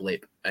understand his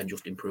blip and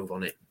just improve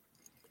on it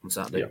on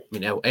Saturday.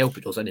 I hope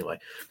it does anyway.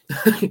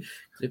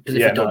 If he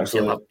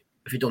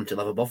doesn't, he'll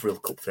have a Bovril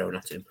Cup thrown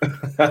at him.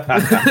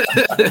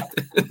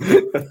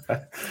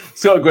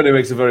 Scott Grundy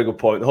makes a very good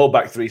point. The whole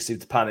back three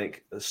seemed to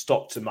panic.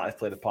 Stockton might have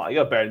played a part. You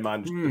got to bear in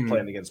mind they're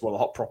playing against one of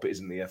the hot properties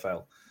in the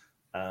EFL.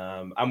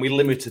 And we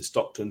limited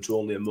Stockton to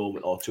only a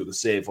moment or two. The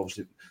save,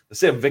 obviously, the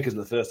save of Vickers in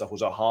the first half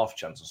was our half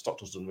chance, and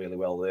Stockton's done really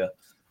well there.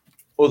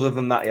 Other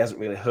than that, he hasn't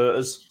really hurt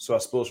us. So I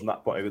suppose from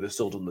that point of view, they've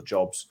still done the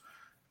jobs.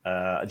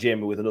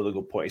 Jamie with another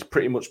good point. He's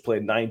pretty much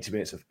played 90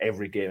 minutes of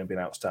every game and been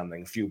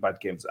outstanding. A few bad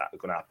games that are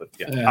going to happen.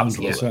 Yeah,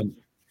 absolutely. 100%.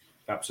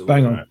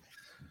 Absolutely. Bang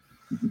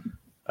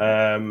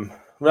on.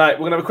 Right,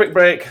 we're going to have a quick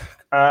break.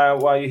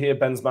 While you hear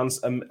Ben's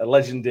a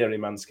legendary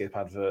Manscaped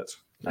advert.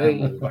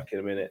 We'll be back in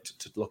a minute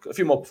to look at a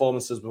few more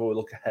performances before we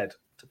look ahead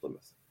to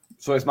Plymouth.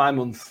 So it's my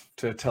month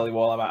to tell you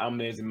all about how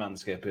amazing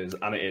Manscaped is,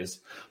 and it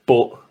is.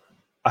 But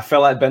I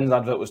felt like Ben's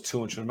advert was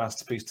too much of a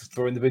masterpiece to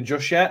throw in the bin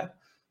just yet.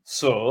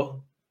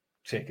 So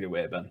take it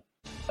away, Ben.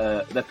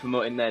 They're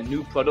promoting their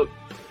new product,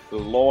 the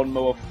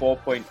Lawnmower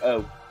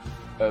 4.0,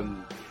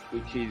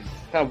 which is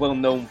kind of well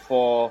known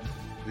for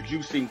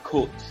reducing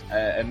cuts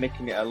and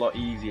making it a lot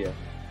easier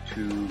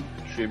to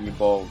trim your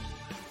balls.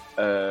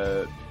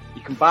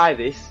 You can buy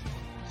this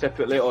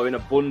separately or in a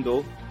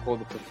bundle called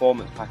the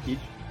Performance Package,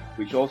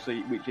 which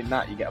in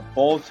that you get a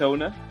ball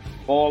toner,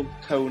 and ball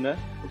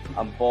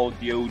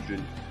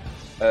deodorant,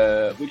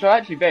 which are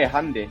actually very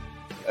handy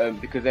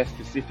because they're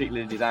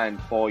specifically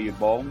designed for your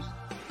balls,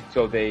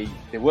 so they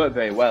work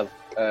very well.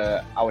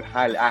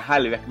 I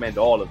highly recommend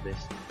all of this.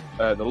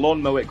 The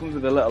lawnmower, it comes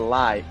with a little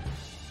light.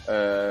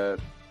 Comes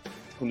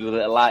with a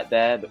little light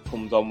there that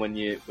comes on when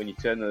you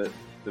turn the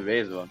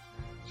razor on.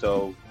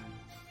 So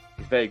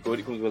it's very good.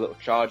 It comes with a little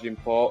charging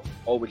port,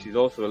 which is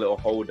also a little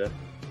holder.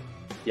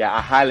 Yeah, I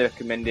highly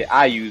recommend it.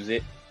 I use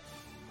it,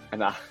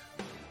 and I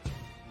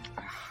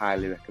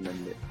highly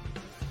recommend it.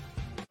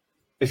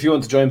 If you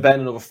want to join Ben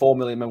and over 4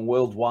 million men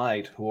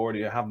worldwide who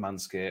already have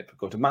Manscaped,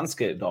 go to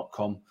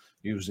manscaped.com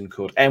using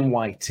code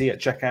MYT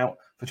at checkout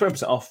for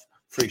 20% off,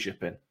 free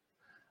shipping.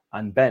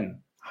 And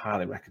Ben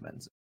highly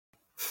recommends it.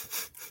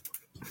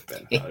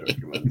 Ben highly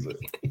recommends it.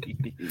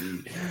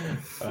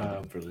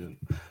 Brilliant.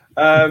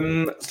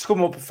 To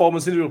come up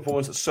performance, individual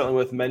performance, that's certainly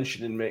worth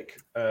mentioning, Mick.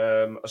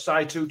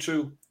 Asai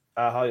Tutu,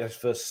 how his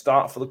first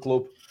start for the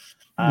club.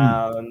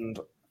 And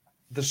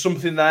there's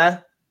something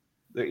there.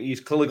 He's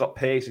clearly got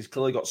pace. He's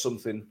clearly got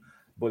something,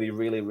 but he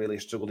really, really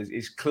struggled.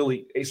 He's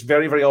clearly, it's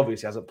very, very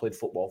obvious he hasn't played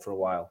football for a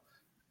while,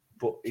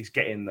 but he's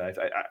getting there.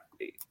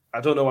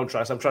 I don't know what I'm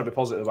trying to be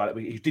positive about it,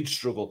 but he did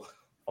struggle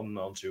on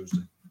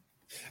Tuesday.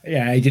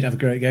 Yeah, he didn't have a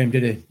great game,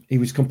 did he? He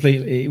was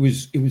completely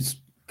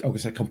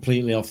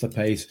off the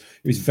pace.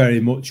 He was very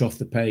much off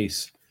the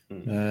pace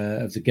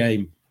of the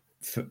game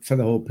for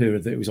the whole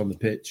period that he was on the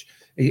pitch.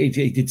 He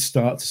did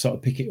start to sort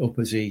of pick it up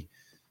as he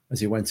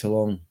went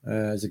along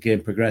as the game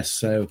progressed.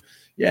 So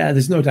yeah,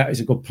 there's no doubt he's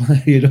a good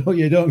player. You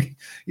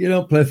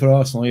don't play for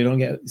Arsenal. You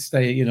don't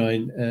stay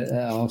at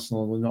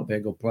Arsenal and not be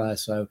a good player.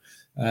 So,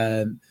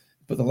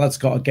 but the lad's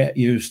got to get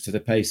used to the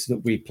pace that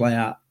we play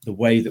at, the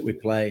way that we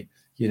play.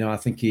 I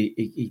think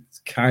he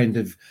kind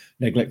of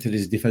neglected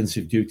his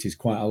defensive duties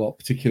quite a lot,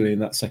 particularly in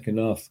that second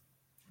half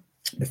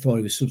before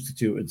he was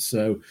substituted.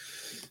 So,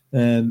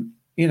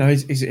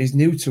 he's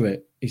new to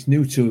it. He's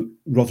new to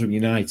Rotherham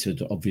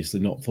United, obviously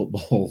not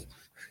football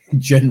in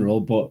general,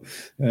 but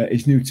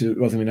he's new to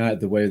Rotherham United,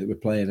 the way that we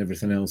play and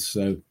everything else.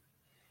 So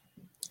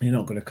you're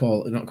not going to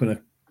call him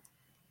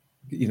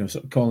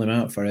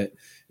out for it.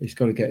 He's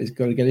got to get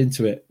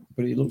into it.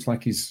 But it looks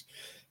like it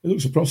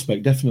looks a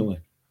prospect, definitely.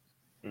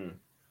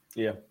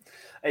 Yeah,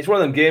 it's one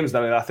of them games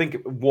now. I think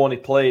Warney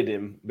played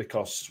him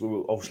because we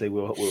were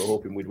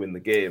hoping we'd win the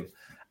game.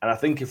 And I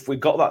think if we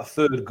got that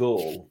third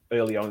goal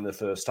early on in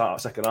the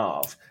second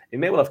half, it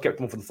may well have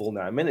kept him for the full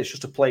 9 minutes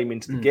just to play him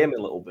into the game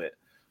a little bit.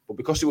 But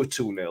because we were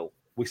 2-0,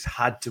 we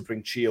had to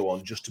bring Chio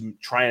on just to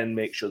try and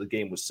make sure the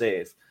game was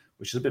safe,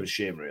 which is a bit of a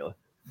shame, really.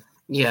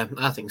 Yeah,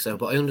 I think so.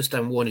 But I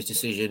understand Warney's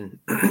decision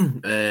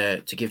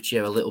to give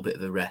Chio a little bit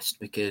of a rest,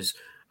 because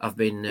I've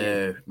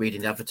been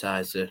reading the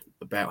Advertiser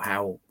about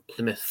how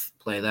Plymouth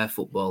play their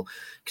football,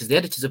 because the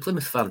editor's a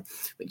Plymouth fan,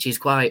 which is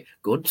quite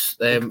good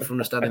from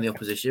understanding the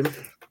opposition.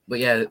 But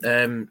yeah,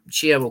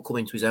 Chio will come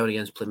into his own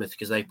against Plymouth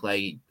because they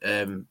play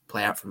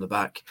out from the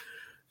back.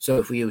 So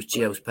if we use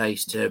Chio's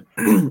pace to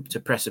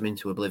press them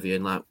into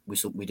oblivion, like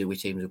we do with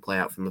teams who play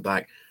out from the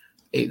back,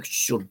 it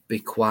should be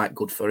quite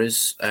good for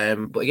us.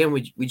 But again,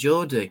 with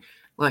Jordy,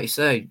 like you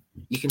say,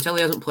 you can tell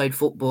he hasn't played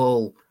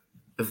football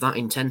of that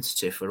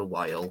intensity for a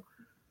while,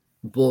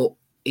 but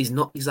he's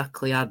not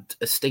exactly had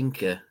a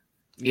stinker.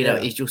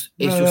 He's just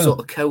sort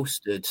of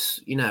coasted.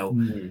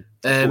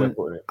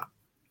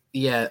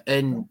 Yeah,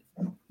 and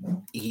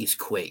he's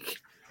quick.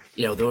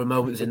 There were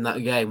moments in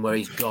that game where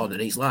he's gone,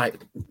 and he's like,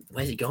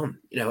 "Where's he gone?"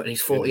 And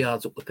he's 40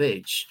 yards up the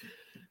pitch.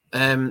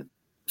 So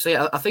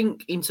yeah, I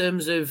think in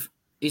terms of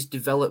his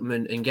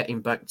development and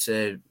getting back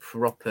to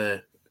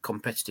proper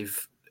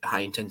competitive,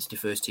 high-intensity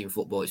first-team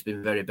football, it's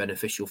been very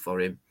beneficial for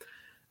him.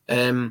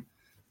 And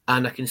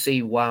I can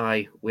see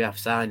why we have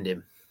signed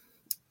him.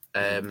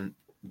 And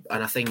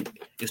I think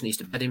he just needs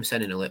to bed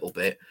himself in a little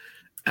bit,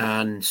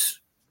 and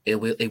he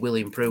will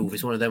improve.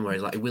 It's one of them where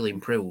he will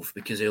improve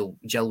because he'll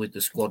gel with the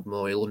squad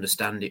more, he'll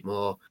understand it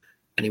more,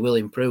 and he will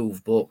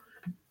improve. But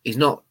we've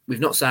not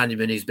signed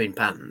him and he's been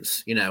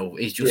pants.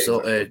 He's just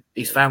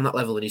he's found that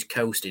level and he's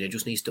coasting. He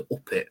just needs to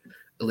up it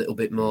a little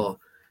bit more,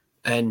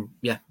 and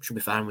yeah, should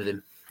be fine with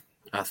him,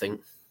 I think.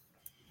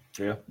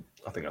 Yeah,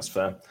 I think that's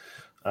fair.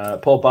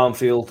 Paul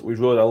Barnfield, we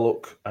rode our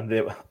luck, and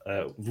they were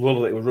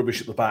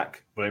rubbish at the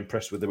back, but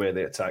impressed with the way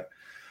they attack.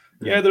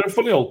 Yeah, they're a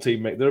funny old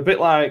team, mate. They're a bit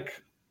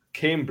like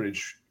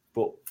Cambridge,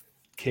 but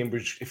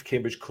if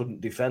Cambridge couldn't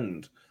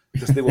defend,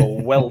 because they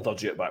were well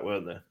dodgy at back,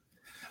 weren't they?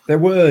 They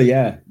were,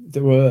 yeah. They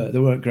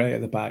weren't great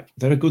at the back.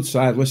 They're a good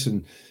side.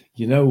 Listen,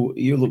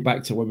 you look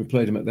back to when we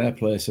played them at their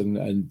place,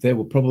 and they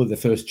were probably the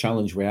first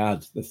challenge we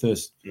had, the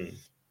first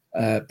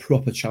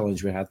proper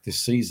challenge we had this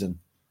season.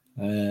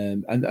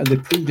 And they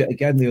proved it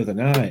again the other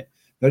night.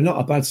 They're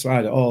not a bad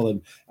side at all,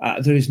 and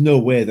there is no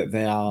way that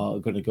they are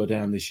going to go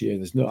down this year.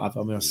 There's no. I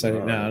said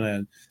it now,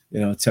 and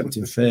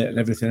tempting fate and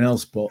everything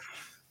else, but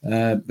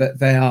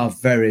they are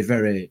very,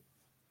 very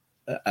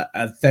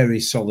a very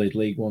solid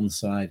League One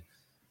side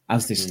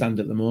as they stand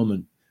at the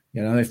moment.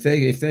 If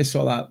they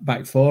sort that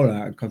back four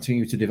out and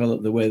continue to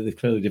develop the way they've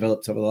clearly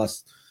developed over the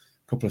last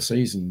couple of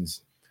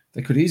seasons,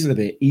 they could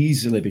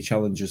easily be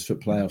challengers for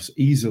playoffs.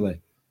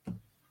 Easily.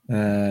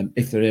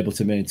 If they're able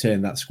to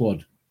maintain that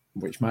squad,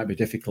 which might be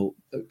difficult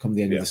come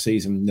the end of the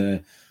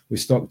season with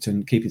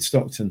Stockton, keeping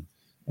Stockton.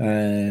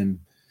 But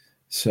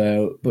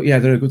yeah,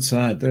 they're a good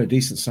side. They're a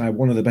decent side.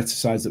 One of the better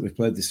sides that we've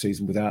played this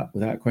season, without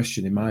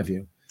question, in my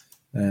view.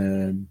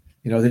 They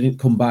didn't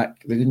come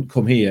back. They didn't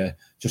come here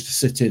just to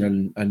sit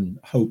in and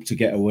hope to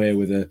get away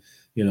with a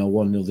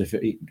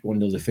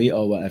 1-0 defeat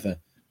or whatever.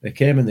 They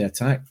came and they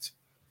attacked.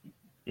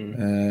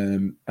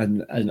 And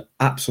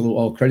absolute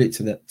all credit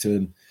to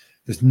them.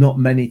 there's not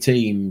many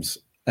teams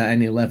at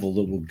any level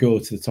that will go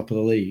to the top of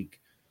the league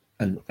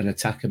and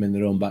attack them in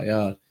their own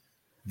backyard.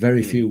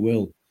 Very few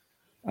will.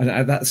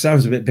 And that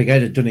sounds a bit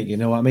big-headed, doesn't it? You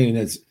know what I mean?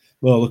 It's,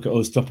 well, look at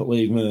us, top of the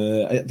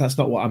league. That's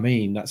not what I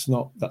mean. That's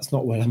not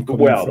where I'm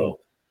coming from.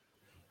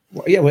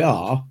 Well, yeah, we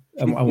are.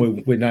 And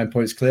we're 9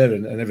 points clear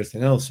and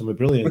everything else, and we're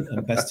brilliant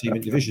and best team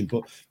in division.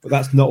 But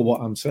that's not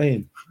what I'm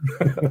saying.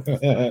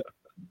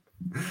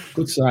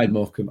 Good side,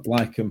 Morecambe.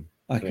 Like him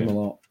a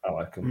lot. I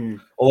like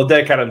him. Although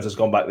Derek Adams has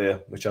gone back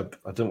there, which I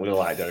don't really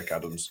like Derek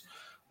Adams.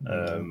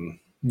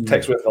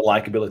 Takes away the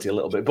likability a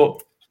little bit,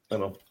 but I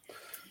don't know.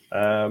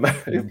 By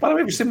the way,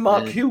 have you seen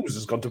Mark Hughes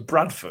has gone to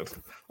Bradford?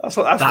 That's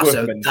a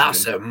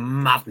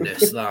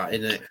madness, that,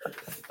 isn't it?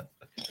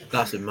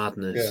 That's a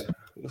madness. Yeah,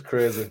 it's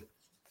crazy.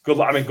 Good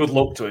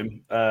luck to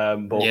him.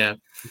 But yeah,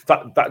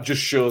 that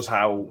just shows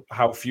how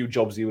few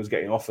jobs he was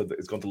getting offered that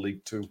he's gone to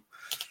League Two.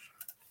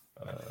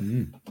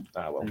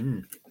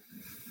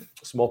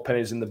 Small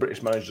pennies in the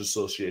British Managers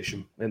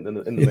Association in the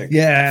mix.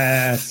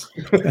 Yes.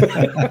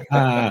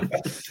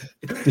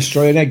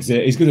 Destroy an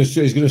exit. He's going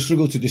to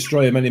struggle to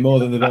destroy them any more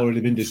than they've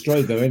already been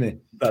destroyed, though, isn't he?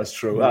 That's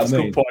true. That's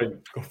a good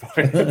point.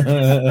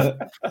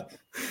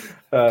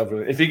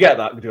 If you get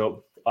that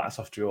joke, that's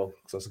off to you all,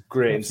 because that's a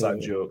great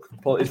inside joke.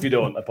 If you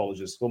don't,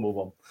 apologies. We'll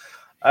move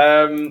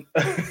on.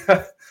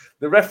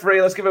 The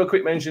referee, let's give a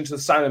quick mention to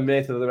Simon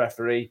Mather, the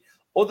referee.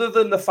 Other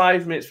than the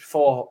 5 minutes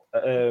before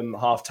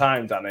half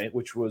time, Danny,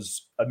 which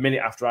was a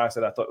minute after I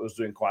said I thought it was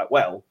doing quite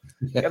well,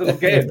 he had a good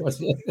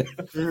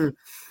game.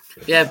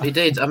 Yeah, he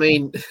did. I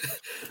mean,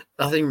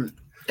 I think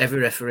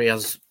every referee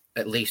has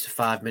at least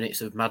 5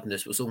 minutes of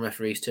madness, but some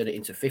referees turn it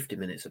into 50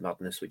 minutes of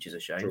madness, which is a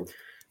shame.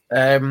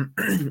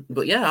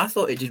 But yeah, I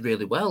thought it did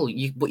really well.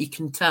 But you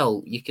can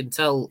tell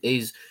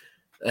is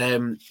a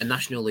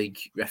National League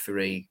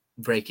referee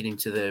breaking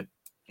into the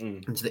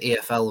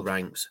EFL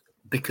ranks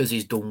because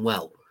he's done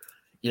well.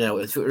 You know,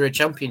 if it were a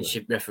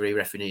Championship referee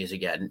refereeing us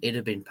again, it'd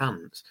have been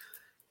pants.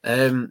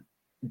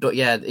 But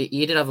yeah,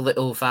 he did have a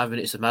little 5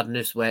 minutes of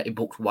madness where he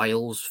booked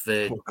Wales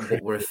for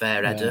what were a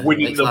fair header.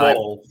 Winning the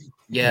ball.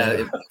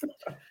 Yeah.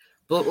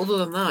 But other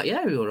than that,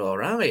 yeah, we were all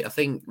right. I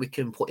think we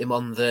can put him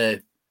on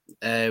the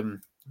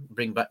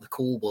bring back the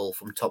cool ball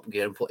from Top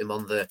Gear and put him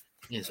on the.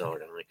 He's all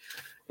right.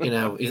 You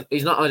know,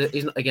 he's not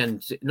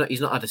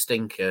had a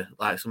stinker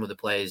like some of the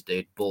players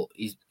did, but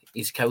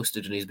he's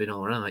coasted and he's been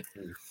all right.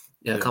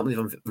 Yeah, I can't believe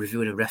I'm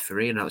reviewing a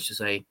referee and I was just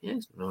saying, yeah,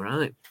 it's been all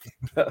right.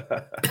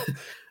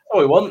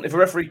 We want. If a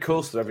referee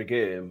coasted every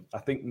game, I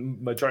think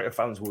majority of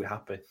fans will be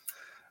happy.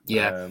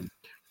 Yeah.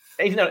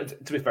 Even though,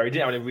 to be fair, he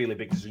didn't have any really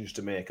big decisions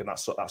to make, and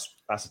that's a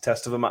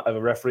test of a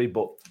referee.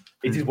 But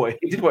he did what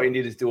he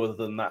needed to do. Other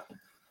than that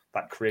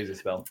crazy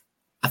spell.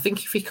 I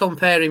think if you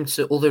compare him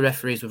to other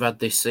referees we've had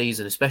this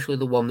season, especially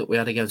the one that we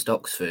had against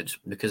Oxford,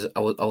 because I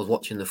was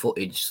watching the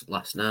footage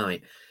last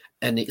night,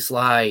 and it's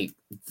like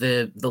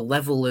the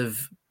level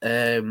of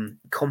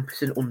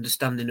competent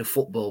understanding of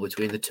football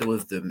between the two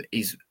of them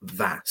is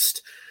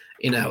vast.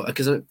 You know,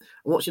 because I'm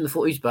watching the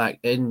footage back,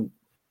 and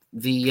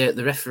the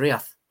referee, I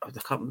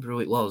can't remember who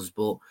it was,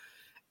 but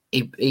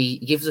he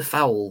gives a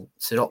foul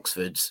to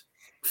Oxford's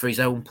for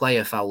his own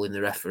player fouling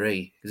the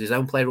referee, because his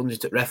own player runs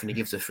into the ref and he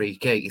gives a free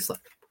kick. It's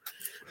like,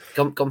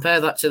 compare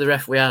that to the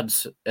ref we had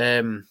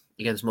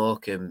against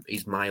Morecambe.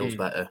 He's miles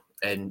better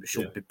and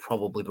should be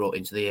probably brought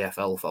into the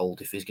AFL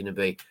fold if he's going to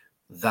be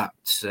that.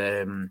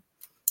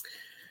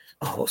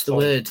 What's the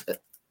word?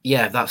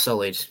 Yeah, that's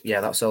solid.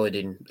 Yeah, that's solid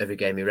in every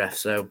game he refs.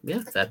 So yeah,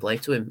 fair play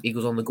to him. He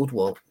goes on the good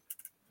wall.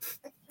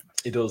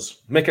 He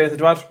does. Mick, anything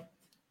to add?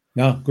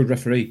 No, good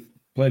referee.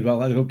 Played well.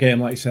 Had a good game,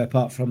 like you say,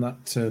 apart from that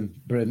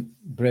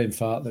brain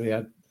fart that he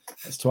had.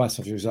 That's twice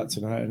I've used that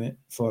tonight, isn't it?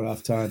 4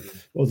 half time.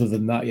 Other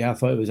than that, yeah, I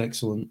thought it was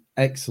excellent.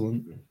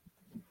 Excellent.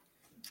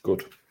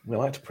 Good. We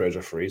like to praise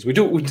referees. We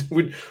do. We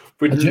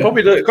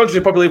probably do.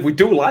 Contrary to believe, we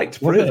do like to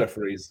praise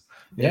referees.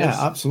 Yeah,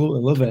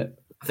 absolutely love it.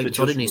 I think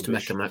Toddy needs to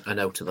make a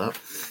note of that.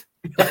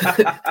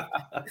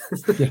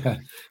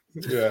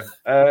 Yeah.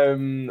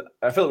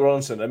 Philip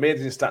Rawlinson,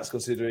 amazing stats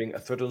considering a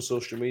thread on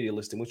social media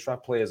listing which of our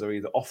players are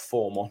either off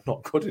form or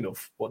not good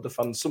enough. What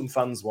some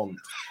fans want.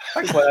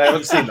 Thankfully, I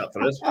haven't seen that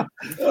thread.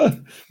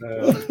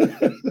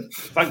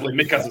 Thankfully,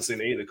 Mick hasn't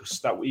seen it either,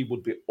 because he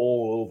would be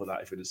all over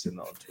that if he'd have seen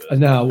that on Twitter.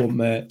 No, I wouldn't,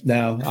 mate.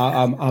 No,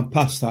 I'm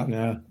past that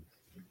now.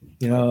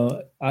 You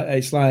know,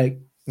 it's like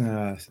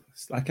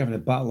having a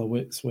battle of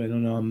wits with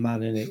an unarmed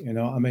man in it. You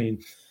know what I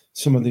mean?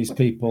 Some of these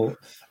people.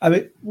 I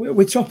mean,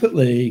 we're top at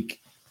league.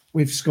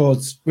 We've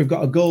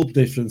got a goal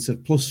difference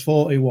of plus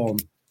 41.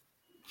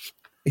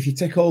 If you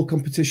take all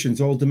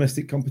competitions, all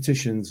domestic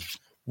competitions,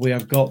 we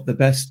have got the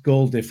best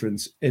goal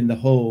difference in the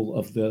whole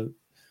of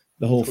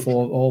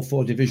all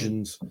four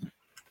divisions.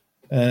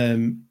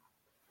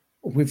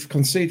 We've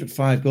conceded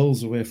 5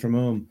 goals away from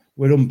home.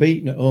 We're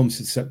unbeaten at home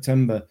since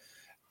September.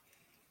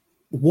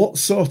 What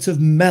sort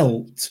of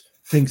melt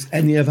thinks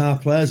any of our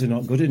players are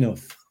not good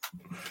enough?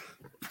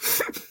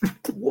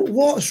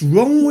 What's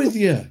wrong with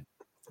you?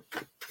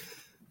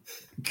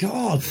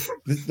 God,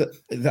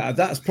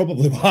 that's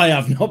probably why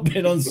I've not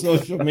been on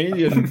social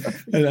media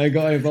and I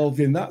got involved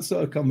in that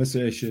sort of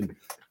conversation.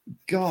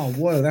 God,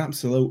 what an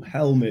absolute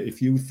helmet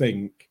if you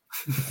think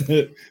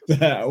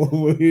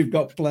that we've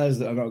got players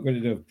that are not good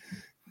enough.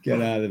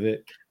 Get out of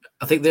it.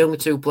 I think the only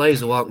two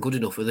players who aren't good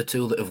enough are the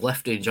two that have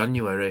left in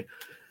January.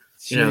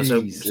 You know,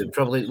 so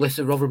probably list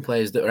of Rotherham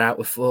players that are out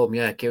of form.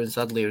 Yeah, Kieran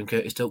Sadler and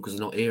Curtis Tuckers are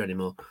not here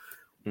anymore.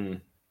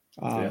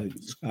 Scotland,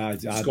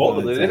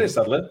 did it,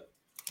 Sadler?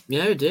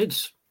 Yeah, it did.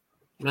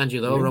 Mind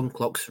you, though, wrong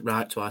clock's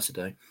right twice a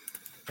day.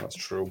 That's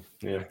true.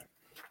 Yeah,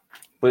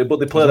 but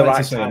they play the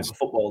right time for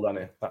football, don't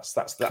they? That's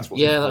what's that's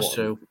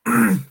true.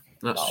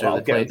 That's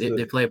true.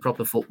 They play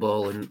proper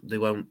football and they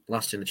won't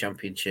last in the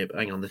championship.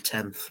 Hang on, the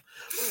 10th.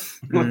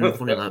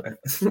 Funny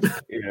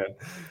that.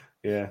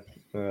 Yeah.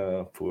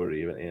 Poor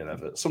Ian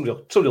Everett.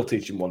 Somebody will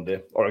teach him one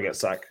day, or I get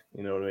sacked.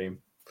 You know what I mean?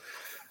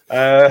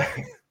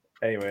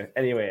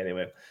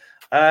 Anyway.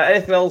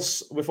 Anything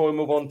else before we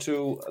move on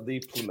to the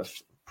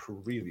Plymouth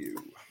preview?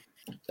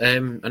 I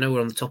know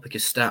we're on the topic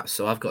of stats,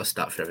 so I've got a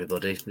stat for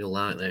everybody. You'll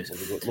like this.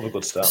 Love a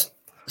good stat.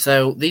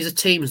 So these are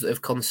teams that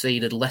have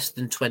conceded less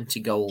than 20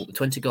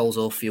 goals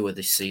or fewer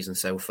this season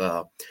so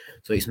far.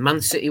 So it's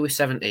Man City with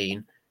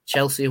 17,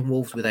 Chelsea and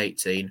Wolves with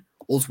 18,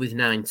 us with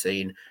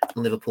 19,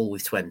 and Liverpool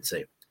with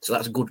 20. So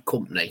that's good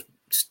company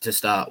to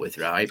start with,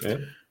 right? Yeah.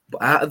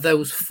 But out of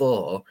those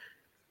four,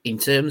 in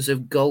terms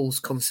of goals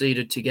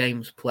conceded to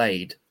games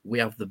played, we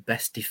have the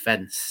best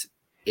defence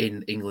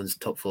in England's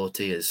top four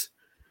tiers.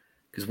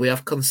 Because we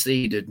have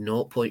conceded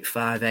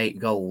 0.58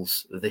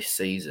 goals this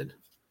season.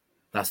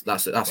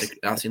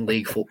 That's in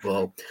league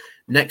football.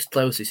 Next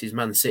closest is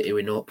Man City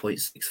with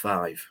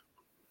 0.65.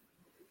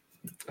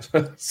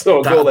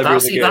 So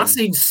that's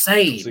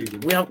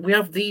insane. We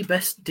have the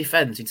best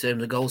defence in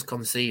terms of goals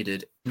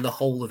conceded in the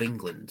whole of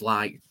England.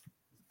 Like,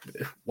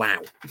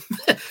 wow,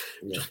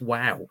 just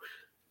wow.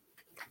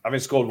 Having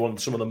scored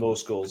some of the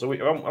most goals, and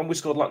we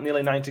scored like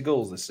nearly 90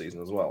 goals this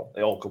season as well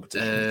in all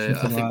competitions.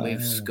 I think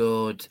we've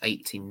scored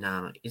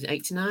 89. Is it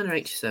 89 or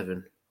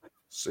 87?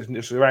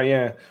 Right,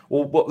 yeah.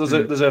 Well, but there's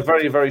a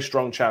very, very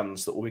strong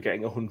chance that we'll be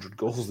getting 100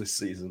 goals this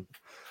season.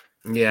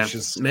 Yeah,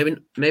 maybe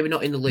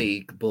not in the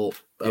league,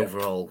 but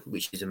overall,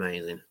 which is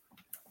amazing.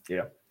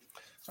 Yeah,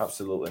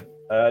 absolutely.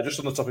 Just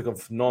on the topic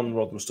of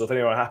non-Rotherham stuff,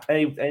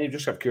 any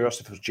just out of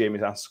curiosity, because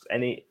Jamie asked,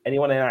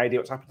 anyone any idea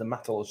what's happened to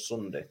Mattel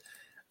Sunday?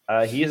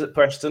 He is at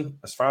Preston.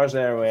 As far as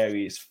they're aware,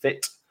 he's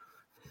fit,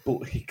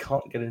 but he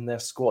can't get in their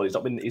squad. He's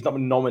not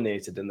been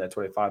nominated in their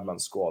 25-man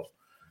squad.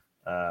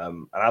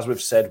 And as we've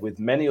said with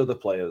many other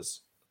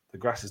players, the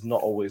grass is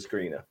not always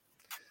greener,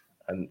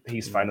 and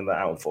he's finding that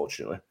out,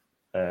 unfortunately.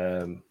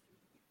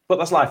 But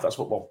that's life. That's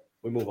football.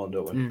 We move on,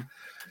 don't we?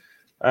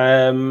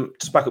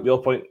 To back up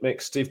your point, Mick,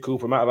 Steve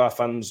Cooper, amount of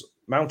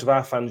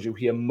our fans you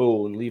hear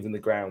moan leaving the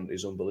ground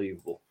is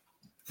unbelievable.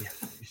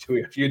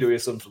 You do hear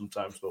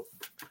sometimes, but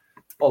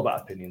all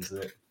about opinions,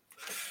 isn't it?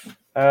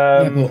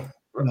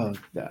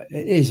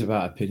 It is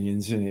about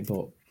opinions, isn't it?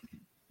 But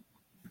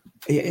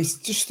it's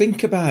just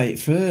think about it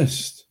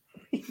first.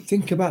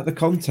 Think about the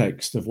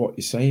context of what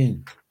you're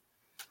saying.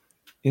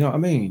 You know what I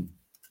mean?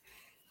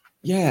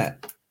 Yeah.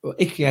 Well,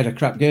 Icky had a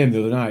crap game the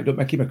other night. Don't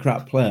make him a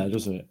crap player,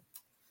 does it?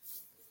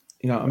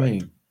 You know what I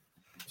mean?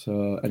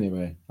 So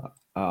anyway,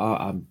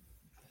 I'm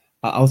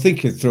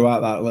thinking throughout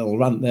that little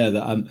rant there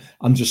that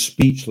I'm just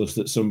speechless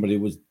that somebody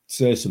would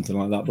say something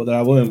like that. But then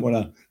I weren't.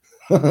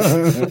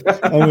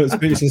 I weren't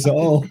speechless at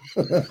all.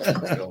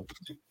 No.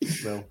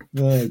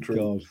 Oh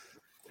God.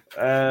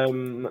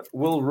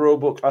 Will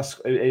Roebuck ask,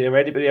 are you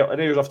ready? But I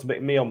knew he was off to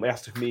me on. He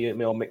asked if me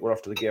or Mick were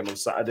off to the game on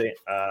Saturday.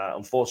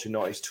 Unfortunately,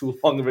 not. It's too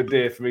long of a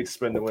day for me to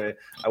spend away.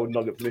 I would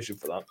not get permission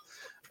for that.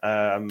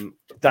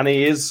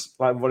 Danny is,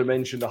 like I've already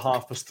mentioned, a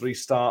 3:30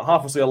 start.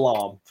 3:30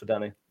 alarm for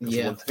Danny.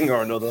 One thing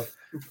or another.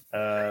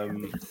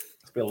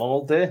 It's been a long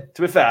old day.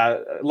 To be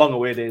fair, long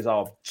away days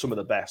are some of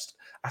the best.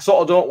 I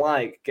sort of don't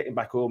like getting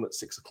back home at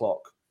 6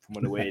 o'clock from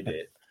an away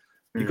day.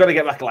 You've got to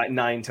get back at like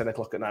 9, 10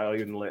 o'clock at night or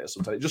even later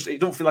sometimes. It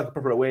don't feel like a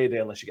proper away day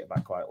unless you get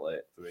back quite late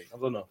for me. I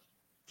don't know.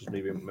 Just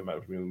maybe a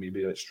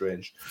bit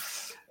strange.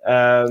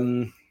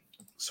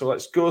 So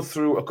let's go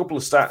through a couple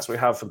of stats we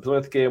have for the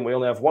Plymouth game. We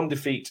only have one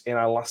defeat in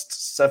our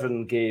last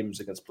 7 games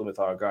against Plymouth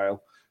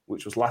Argyle,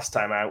 which was last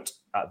time out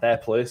at their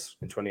place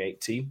in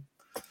 2018.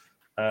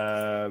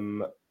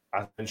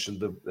 I mentioned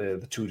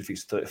the 2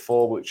 defeats to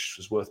 34, which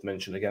is worth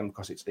mentioning again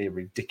because it's a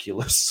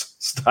ridiculous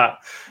stat.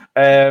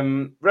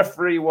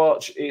 Referee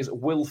watch is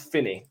Will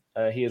Finney.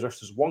 He has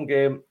refed us 1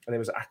 game, and it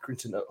was at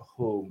Accrington at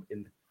home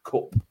in the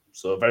Cup.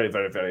 So very,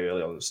 very, very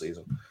early on in the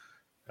season.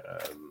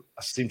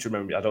 I seem to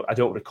remember. I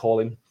don't recall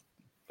him.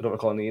 I don't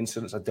recall any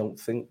incidents. I don't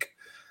think,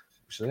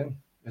 which again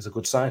is a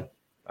good sign.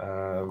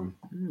 There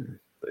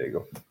you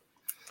go.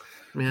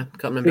 Yeah,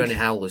 can't remember any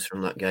howlers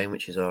from that game,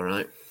 which is all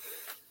right.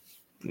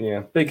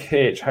 Yeah, Big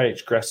H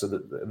Gresser,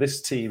 that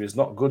this team is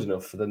not good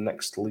enough for the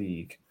next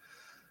league.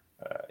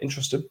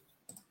 Interesting.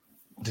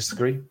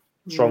 Disagree.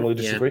 Strongly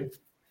disagree. Yeah.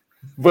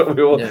 But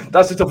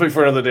that's the topic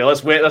for another day.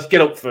 Let's wait. Let's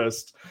get up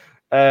first.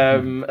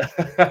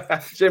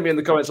 Jamie in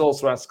the comments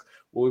also asks,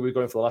 Will we be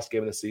going for the last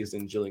game of the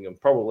season in Gillingham?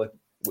 Probably,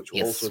 which will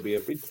Yes. also be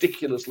a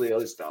ridiculously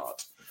early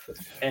start.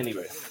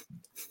 Anyway.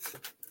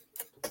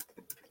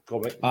 Go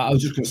on, mate. I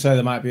was just going to say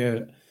there might be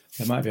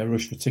a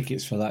rush for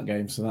tickets for that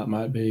game, so that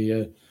might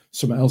be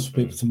something else for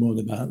people to moan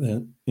about.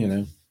 That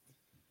Good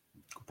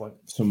point.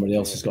 somebody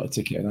else has got a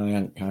ticket and I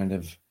ain't kind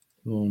of.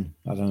 I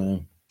don't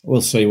know.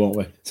 We'll see, won't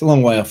we? It's a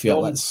long way off yet.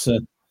 Let's.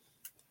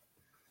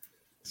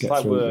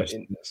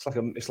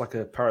 It's like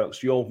a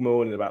paradox. You're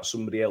moaning about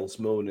somebody else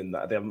moaning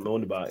that they haven't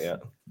moaned about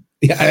yet.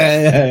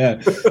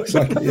 Yeah. It's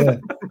like,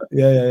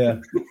 yeah.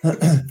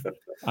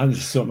 I'm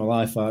just sorting my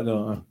life out,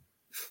 don't I?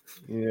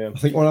 Yeah. I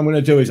think what I'm going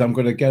to do is I'm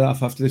going to get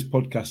off after this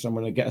podcast. I'm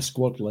going to get a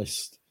squad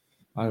list.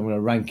 I'm going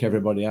to rank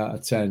everybody out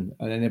of 10,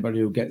 and anybody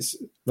who gets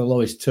the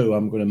lowest 2,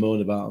 I'm going to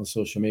moan about on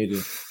social media.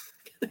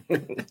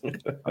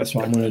 That's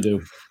what I'm going to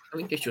do. I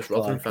think it's just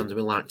Rotherham fans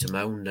we like to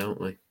moan,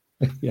 don't we?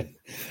 Yeah,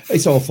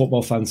 it's all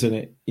football fans, isn't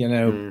it?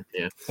 Yeah.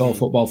 It's all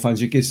football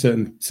fans. You give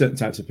certain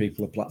types of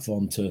people a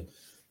platform to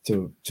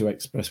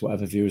express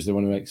whatever views they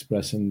want to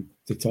express, and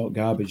they talk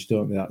garbage,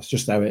 don't they? That's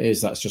just how it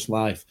is. That's just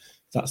life.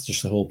 That's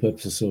just the whole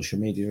purpose of social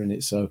media, isn't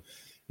it? So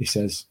he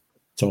says,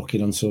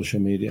 talking on social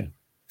media.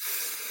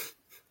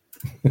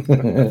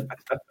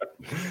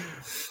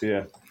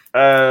 Yeah.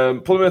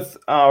 Plymouth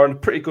are on a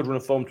pretty good run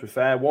of form, to be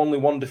fair. Only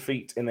one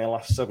defeat in their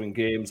last 7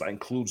 games. That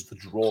includes the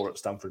draw at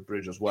Stamford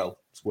Bridge as well.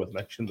 It's worth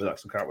mentioning that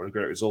that's a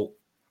great result.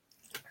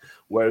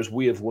 Whereas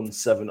we have won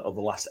 7 of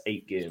the last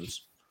 8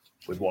 games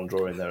with 1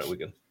 draw in there at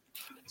Wigan.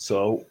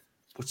 So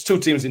it's 2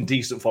 teams in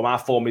decent form. Our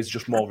form is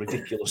just more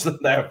ridiculous than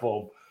their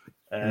form.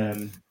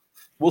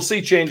 We'll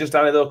see changes,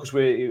 Danny, though, because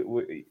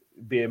it'd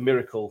be a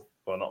miracle,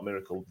 or not a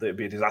miracle, it'd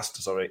be a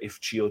disaster, sorry, if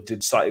Chio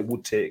did start. It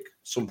would take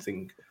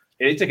something.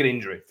 It'd take an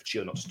injury for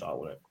Chio not to start,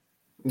 wouldn't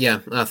it?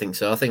 Yeah, I think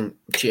so. I think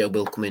Chio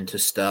will come in to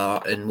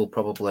start, and we'll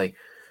probably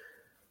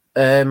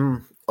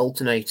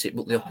alternate it,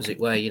 but the opposite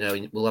way. You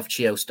know, we'll have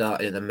Chio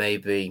starting, and then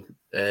maybe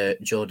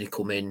Geordie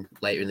come in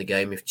later in the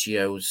game if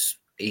Chio's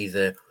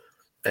either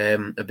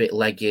a bit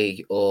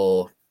leggy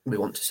or we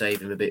want to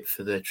save him a bit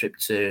for the trip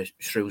to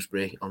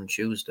Shrewsbury on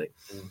Tuesday.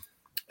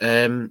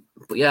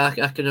 But yeah,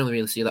 I can only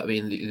really see that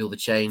being the other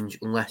change,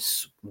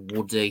 unless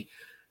Woody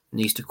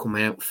needs to come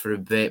out for a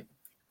bit,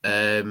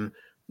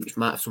 which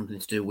might have something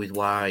to do with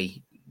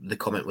why the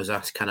comment was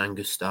asked, can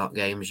Angus start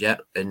games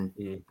yet and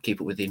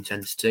keep up with the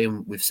intensity?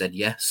 And we've said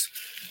yes.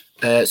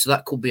 So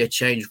that could be a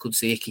change. We could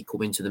see Icky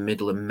come into the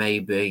middle and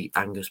maybe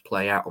Angus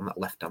play out on that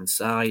left-hand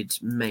side,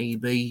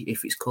 maybe,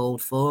 if it's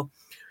called for.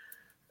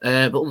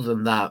 But other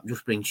than that,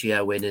 just bring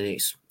Chio in and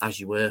it's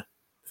as you were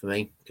for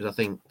me, because I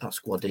think that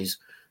squad is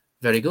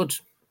very good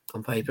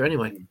on paper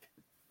anyway.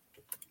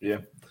 Yeah.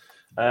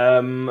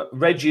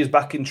 Reggie is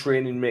back in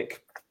training, Mick.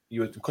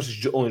 Because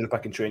he's only just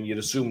back in training, you'd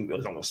assume he's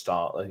not going to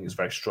start. I think he's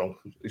very strong.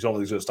 He's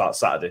only going to start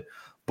Saturday.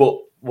 But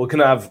we've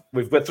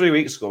got 3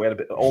 weeks ago, we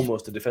had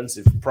almost a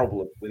defensive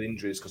problem with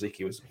injuries because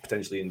Icky was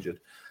potentially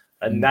injured.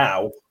 And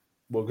now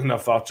we're going to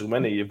have far too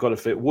many. You've got to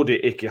fit Woody,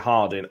 Icky,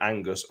 Harding,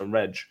 Angus, and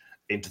Reg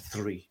into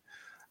 3.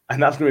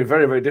 And that's going to be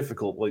very, very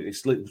difficult. Well,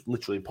 it's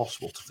literally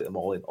impossible to fit them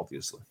all in,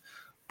 obviously.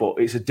 But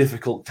it's a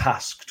difficult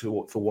task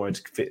for Warren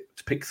to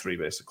pick 3,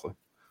 basically.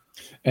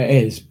 It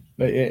is.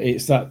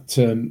 It's that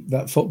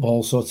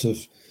football sort of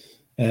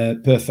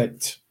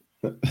perfect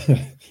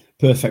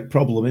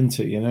problem, isn't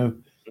it? You know,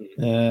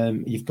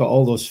 you've got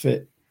all those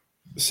fit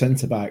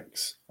centre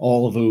backs,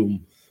 all of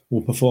whom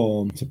will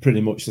perform to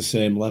pretty much the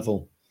same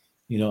level.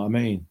 You know what I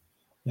mean?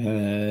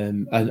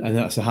 And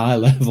that's a high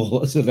level.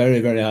 That's a very,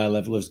 very high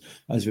level as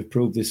we've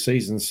proved this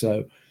season.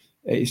 So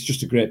it's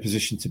just a great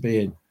position to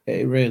be in.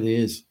 It really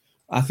is.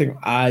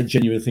 I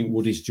genuinely think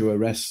Woody's due a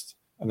rest,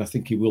 and I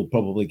think he will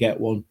probably get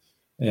one.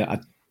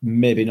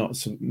 Maybe not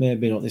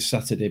this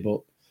Saturday,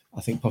 but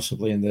I think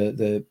possibly in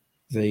the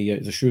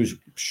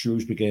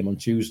Shrewsbury game on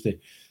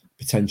Tuesday,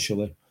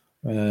 potentially.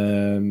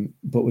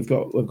 But we've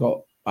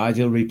got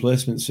ideal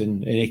replacements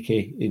in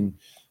Icky,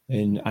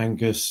 in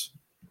Angus.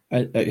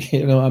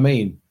 You know what I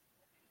mean?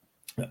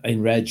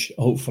 In Reg,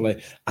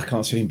 hopefully. I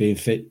can't see him being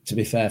fit, to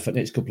be fair, for the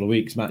next couple of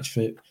weeks, match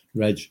fit,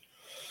 Reg.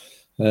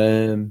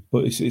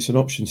 But it's an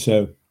option.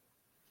 So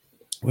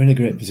we're in a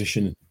great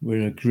position.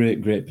 We're in a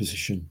great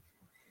position.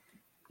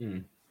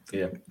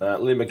 Yeah.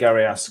 Lee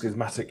McGarry asks, is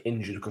Matic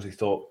injured because he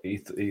thought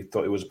it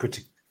was a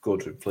pretty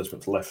good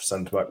replacement for left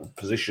centre back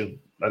position?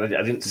 I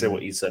didn't say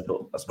what he said,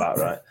 but that's about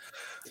right.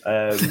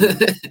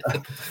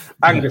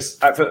 Angus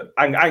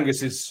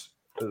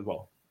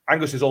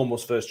is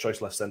almost first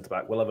choice left centre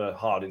back. Whenever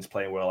Harding's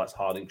playing well, that's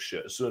Harding's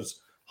shirt. As soon as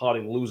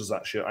Harding loses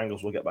that shirt,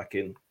 Angus will get back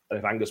in. And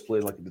if Angus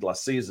plays like he did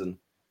last season,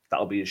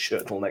 that'll be his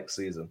shirt until next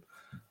season.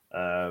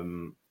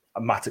 And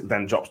Matic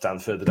then drops down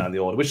further down the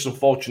order, which is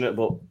unfortunate,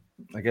 but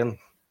again,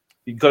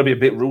 you've got to be a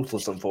bit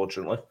ruthless,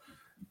 unfortunately.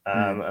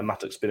 And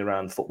Matic's been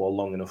around football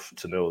long enough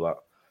to know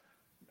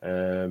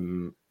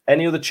that.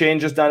 Any other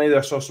changes, Danny?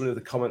 I saw some of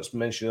the comments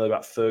mentioned earlier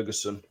about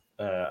Ferguson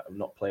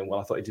not playing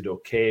well. I thought he did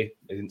okay.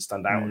 He didn't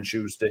stand out on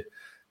Tuesday.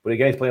 But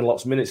again, he's playing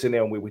lots of minutes in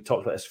there, and we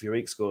talked about this a few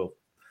weeks ago.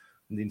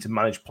 needing to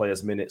manage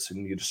players' minutes,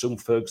 and you'd assume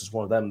Ferguson's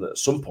one of them that at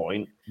some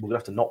point we're going to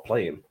have to not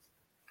play him.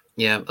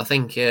 Yeah, I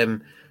think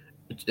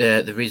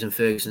the reason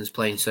Ferguson's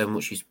playing so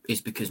much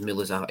is because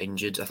Miller's out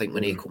injured. I think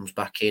when he comes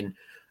back in,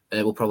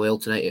 we'll probably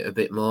alternate it a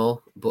bit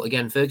more. But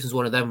again, Ferguson's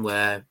one of them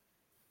where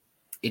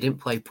he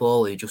didn't play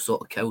poorly, he just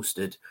sort of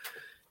coasted,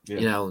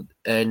 you know,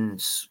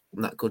 and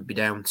that could be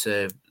down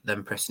to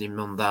them pressing him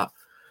on that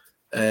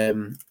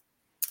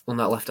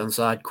left-hand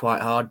side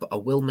quite hard. But I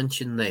will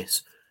mention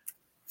this.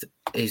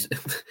 Is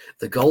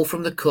the goal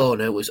from the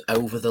corner was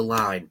over the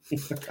line.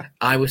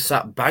 I was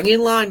sat bang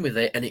in line with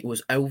it and it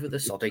was over the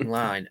sodding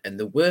line. And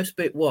the worst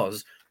bit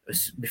was,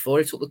 before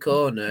he took the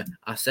corner,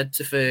 I said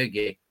to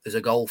Fergie, there's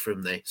a goal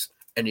from this.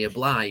 And he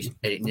obliged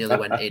and it nearly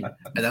went in.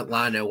 And that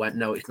liner went,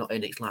 no, it's not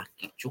in. It's like,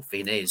 it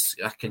chuffing is.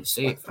 I can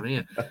see it from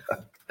here.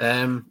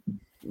 But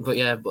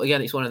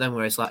again, it's one of them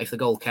where it's like, if the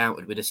goal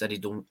counted, we'd have said he'd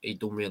done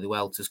really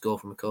well to score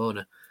from a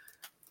corner.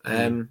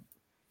 Again.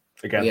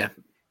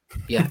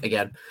 Yeah,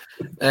 again.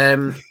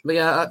 But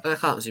yeah, I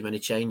can't see many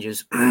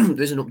changes.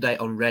 There's an update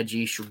on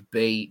Reggie. Should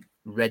be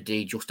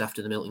ready just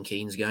after the Milton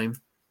Keynes game.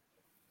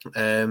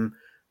 But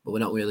we're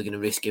not really going to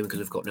risk him because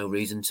we've got no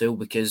reason to.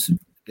 Because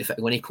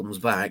when he comes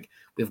back,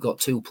 we've got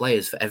 2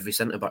 players for every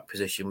centre-back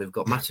position. We've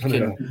got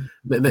Matakin,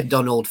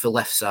 McDonald for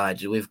left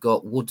side. We've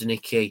got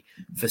Woodnicki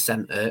for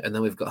centre. And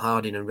then we've got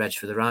Harding and Reg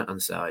for the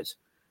right-hand side.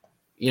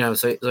 You know,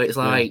 so it's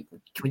like,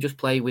 can we just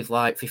play with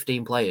like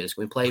 15 players?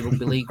 Can we play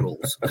rugby league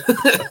rules?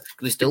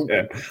 They still.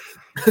 Yeah.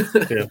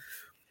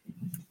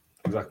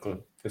 Exactly.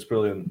 It's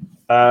brilliant.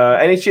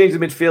 Any change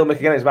in midfield?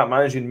 Again, it's about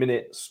managing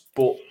minutes,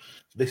 but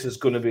this is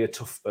going to be a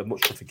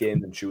much tougher game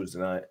than Tuesday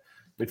night.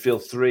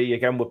 Midfield 3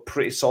 again were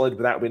pretty solid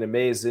without being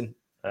amazing.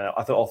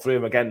 I thought all 3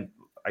 of them again.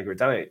 I agree with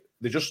Danny.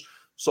 They just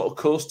sort of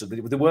coasted.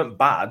 They weren't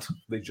bad.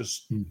 They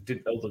just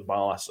didn't know the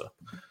bar lesser.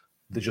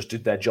 They just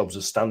did their jobs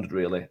as standard,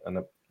 really, and.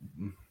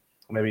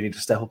 Maybe you need to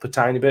step up a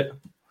tiny bit.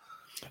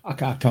 I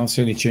can't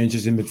see any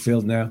changes in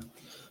midfield now.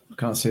 I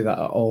can't see that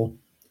at all.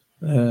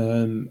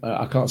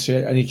 I can't see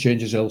any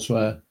changes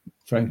elsewhere,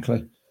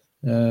 frankly.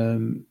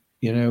 You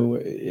know,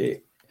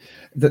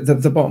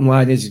 the bottom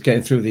line is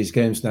getting through these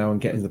games now and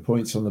getting the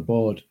points on the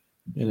board,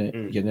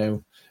 you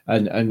know,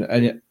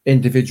 and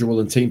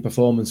individual and team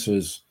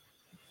performances,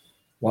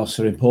 whilst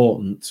they're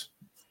important,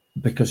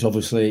 because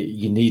obviously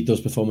you need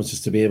those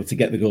performances to be able to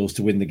get the goals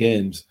to win the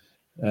games.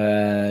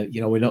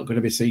 You know, we're not going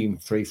to be seeing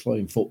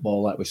free-flowing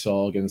football like we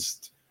saw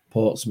against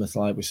Portsmouth,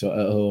 like we saw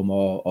at home,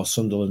 or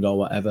Sunderland, or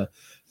whatever.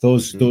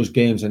 Those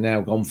games are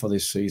now gone for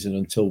this season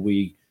until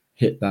we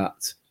hit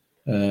that.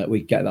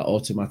 We get that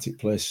automatic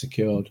place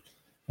secured.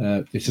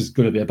 This is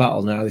going to be a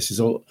battle now. This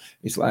is all.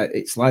 It's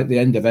like the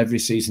end of every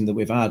season that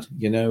we've had.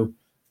 You know,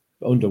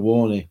 under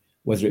Warney,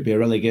 whether it be a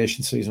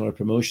relegation season or a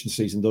promotion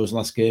season, those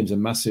last games are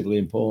massively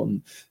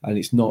important, and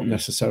it's not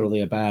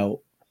necessarily about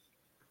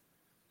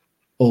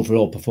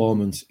overall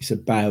performance. It's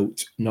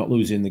about not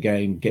losing the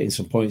game, getting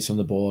some points on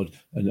the board,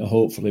 and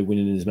hopefully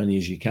winning as many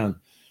as you can.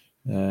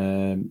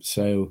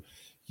 So,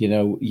 you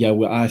know,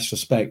 I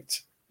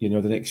suspect, you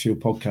know, the next few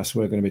podcasts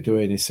we're going to be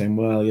doing is saying,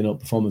 well, you know,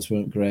 performance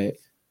weren't great.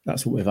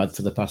 That's what we've had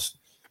for the past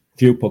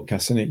few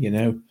podcasts, isn't it? You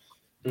know,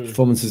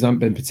 performances haven't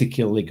been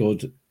particularly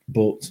good,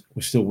 but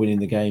we're still winning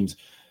the games.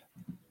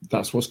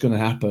 That's what's going to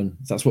happen.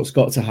 That's what's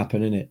got to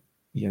happen, isn't it?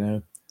 You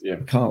know, we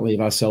can't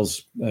leave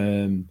ourselves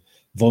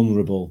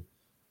vulnerable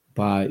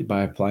by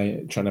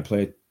trying to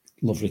play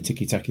lovely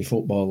ticky-tacky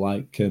football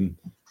like Ian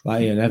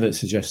Evatt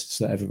suggests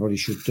that everybody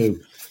should do.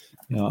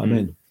 You know what I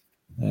mean?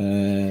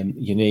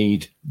 You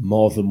need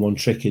more than one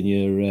trick in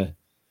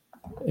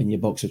your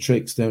box of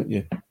tricks, don't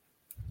you?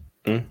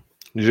 You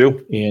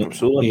do, Ian,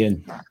 absolutely.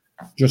 Ian,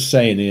 just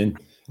saying, Ian.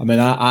 I mean,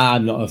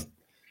 I'm not a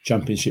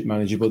championship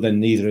manager, but then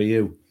neither are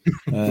you.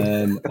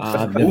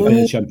 I've never been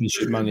a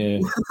championship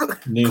manager.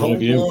 Neither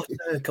of you.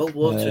 Cold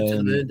water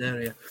to the burned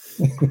area.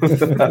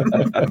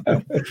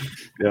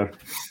 Yeah,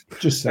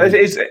 just saying.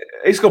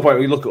 It's a good point.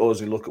 We look at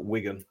us, we look at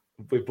Wigan.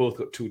 We've both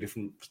got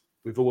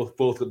We've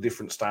both got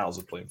different styles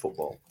of playing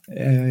football.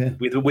 Yeah.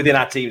 Within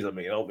our teams, I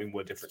don't mean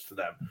we're different to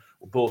them.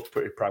 We're both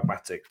pretty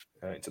pragmatic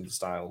in terms of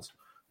styles,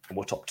 and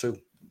we're top 2.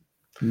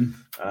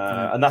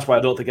 And that's why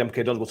I don't think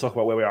MK Dons will talk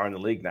about where we are in the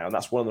league now. And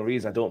that's one of the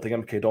reasons I don't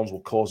think MK Dons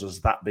will cause us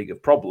that big a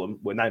problem.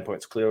 We're 9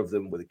 points clear of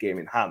them with a game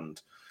in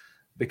hand,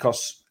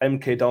 because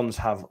MK Dons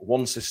have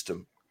one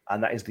system,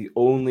 and that is the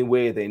only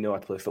way they know how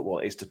to play football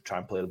is to try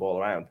and play the ball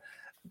around.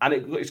 And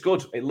it's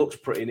good. It looks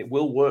pretty, and it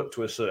will work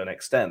to a certain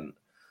extent,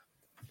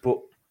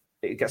 but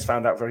it gets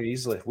found out very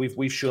easily.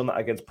 We've shown that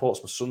against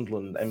Portsmouth,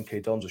 Sunderland,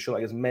 MK Dons. We've shown that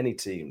against many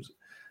teams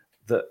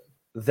that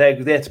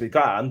they're there to be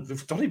got. And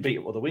we've only beat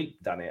them the other week,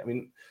 Danny. I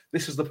mean,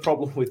 this is the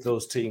problem with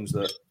those teams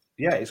that,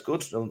 it's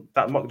good. And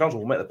that McDonald's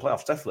will make the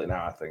playoffs definitely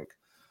now, I think.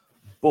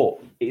 But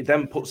it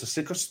then puts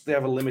because they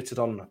have a limited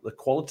on the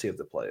quality of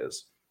the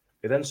players,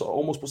 it then sort of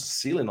almost puts a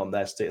ceiling on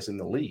their status in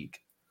the league.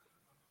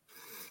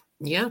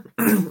 Yeah.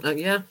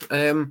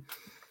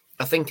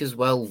 I think as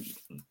well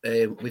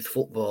with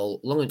football,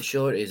 long and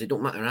short is it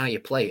don't matter how you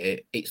play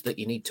it, it's that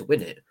you need to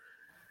win it.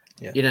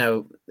 Yeah. You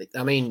know,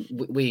 I mean,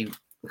 we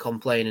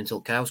complain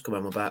until cows come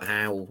home about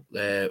how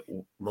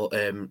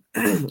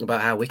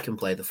about how we can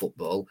play the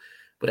football.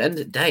 But at the end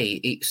of the day,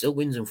 it still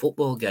wins in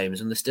football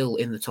games, and they're still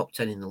in the top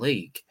 10 in the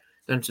league.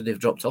 Granted, they've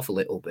dropped off a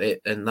little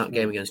bit, and that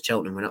game against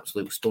Cheltenham were an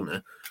absolute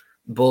stunner.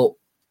 But,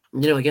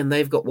 again,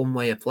 they've got one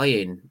way of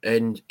playing,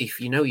 and if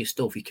you know your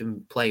stuff, you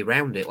can play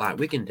around it like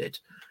Wigan did.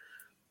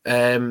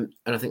 And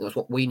I think that's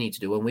what we need to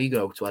do when we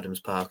go to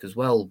Adams Park as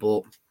well.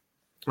 But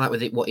like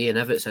with what Ian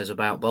Everett says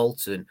about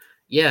Bolton,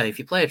 yeah, if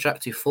you play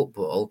attractive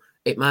football,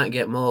 it might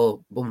get more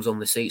bums on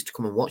the seats to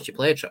come and watch you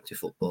play attractive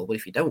football. But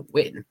if you don't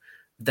win,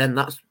 then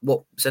that's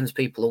what sends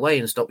people away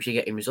and stops you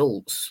getting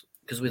results.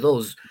 Because with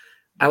us,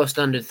 our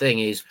standard thing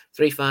is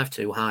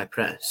 3-5-2 high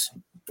press,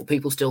 but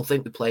people still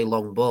think we play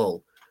long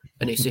ball.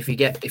 And it's if you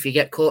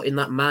get caught in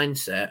that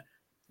mindset,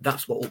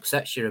 that's what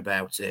upsets you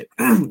about it.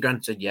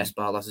 Granted, yes,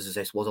 Barlas's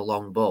assist was a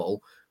long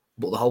ball,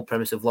 but the whole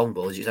premise of long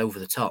ball is it's over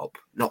the top,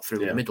 not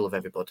through the middle of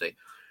everybody.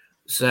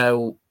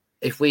 So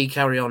if we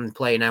carry on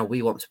playing how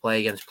we want to play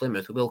against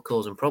Plymouth, we will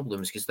cause them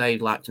problems because they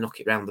like to knock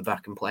it round the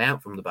back and play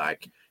out from the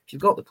back. If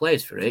you've got the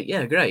players for it,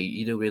 yeah, great,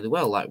 you do really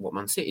well, like what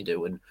Man City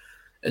do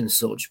and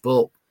such.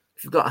 But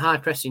if you've got a high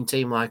pressing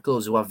team like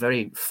us who have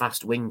very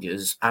fast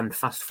wingers and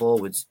fast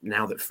forwards,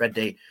 now that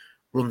Freddie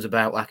runs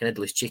about like an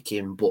headless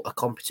chicken, but a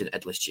competent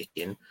headless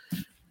chicken,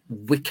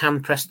 we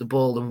can press the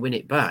ball and win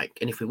it back.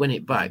 And if we win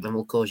it back, then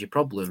we'll cause you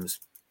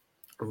problems.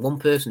 And one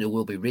person who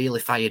will be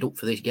really fired up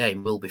for this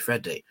game will be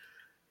Freddie.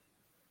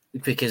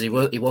 Because he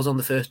was on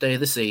the first day of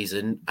the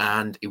season,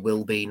 and he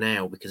will be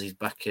now because he's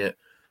back at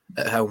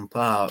home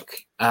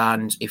park.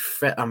 And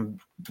I'm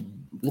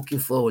looking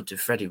forward to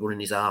Freddie running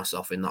his arse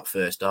off in that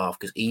first half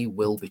because he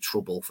will be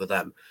trouble for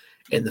them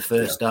in the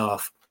first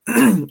half.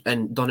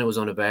 And Donna was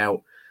on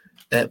about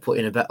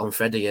putting a bet on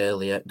Freddie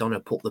earlier. Donna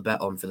put the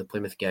bet on for the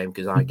Plymouth game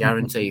because I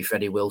guarantee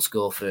Freddie will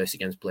score first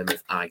against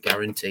Plymouth. I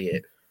guarantee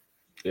it.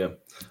 Yeah,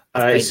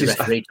 it's the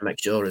referee to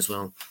make sure as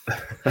well.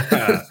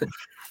 I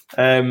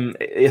think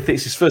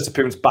it's his first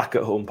appearance back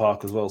at home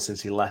park as well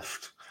since he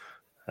left.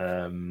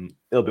 He'll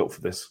be up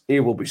for this. He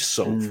will be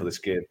sold for this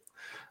game.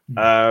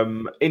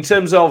 In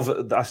terms of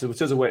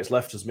where it's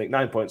left us, make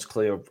 9 points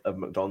clear of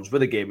McDonald's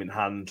with a game in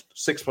hand,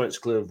 6 points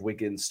clear of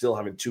Wigan, still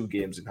having 2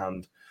 games in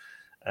hand.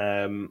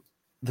 But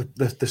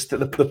you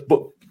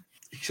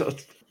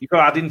got to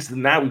add into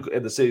now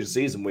in the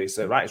season where you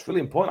say, right, it's really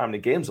important how many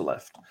games are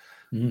left.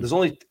 There's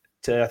only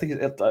I think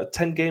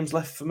 10 games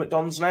left for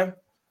McDonald's now.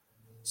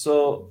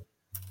 So,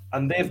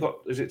 and they've got,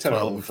 is it 10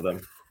 or 11 for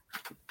them?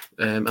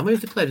 How many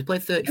have they played? They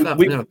played 35.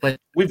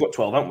 We've got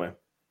 12, haven't we?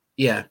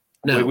 Yeah.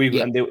 No. And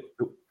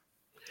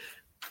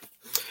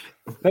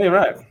you're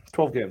right.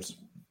 12 games.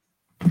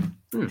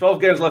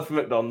 12 games left for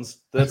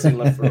McDonald's, 13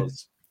 left for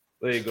us.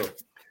 There you go.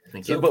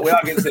 Thank you. But we are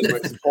going to say where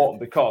it's important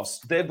because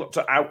they've got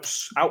to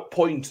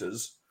outpoint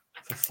us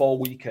for 4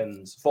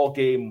 weekends, 4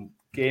 game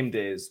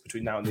days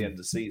between now and the end of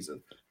the season.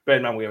 Bear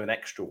in mind we have an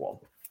extra one,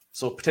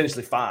 so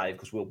potentially 5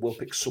 because we'll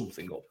pick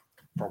something up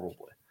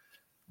probably.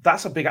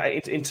 That's a big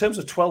in terms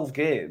of 12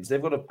 games.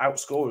 They've got to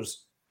outscore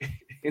us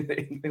in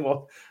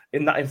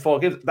 4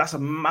 games. That's a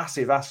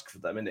massive ask for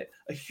them, isn't it?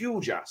 A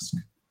huge ask.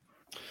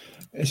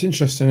 It's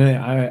interesting, isn't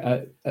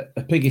it?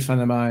 A Piggy fan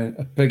of mine,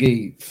 a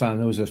Piggy fan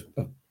who was a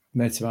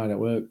mate of mine at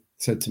work,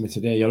 said to me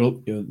today, "You're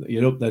up,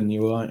 then,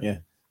 you aren't you?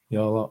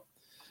 You're a lot."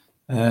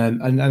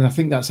 And I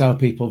think that's how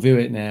people view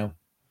it now.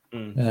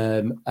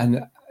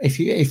 And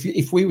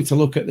if we were to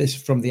look at this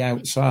from the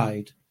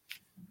outside,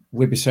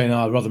 we'd be saying,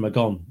 "Oh, Rotherham are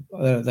gone.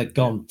 They're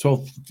gone.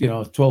 12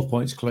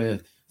 points clear,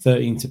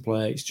 13 to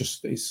play.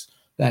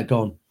 They're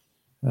gone."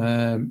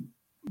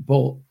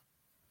 But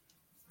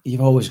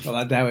you've always got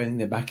that doubt in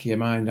the back of your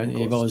mind, haven't you?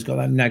 You've always got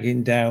that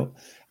nagging doubt.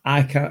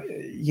 I can't.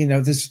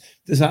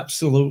 There's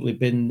absolutely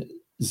been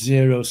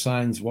zero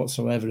signs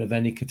whatsoever of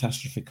any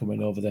catastrophe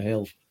coming over the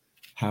hill.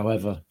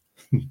 However,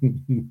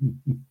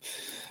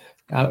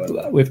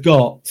 we've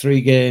got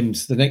 3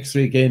 games. The next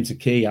 3 games are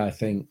key, I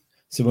think.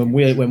 So when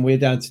we're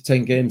down to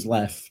 10 games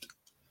left,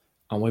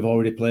 and we've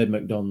already played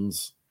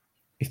McDonald's,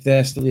 if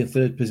they're still in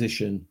 3rd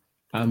position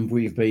and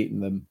we've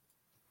beaten them,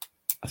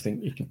 I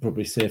think you can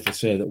probably safely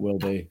say that we'll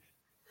be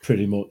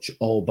pretty much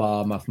all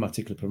bar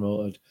mathematically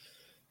promoted.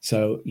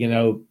 So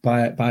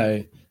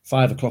by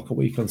 5 o'clock a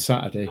week on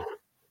Saturday,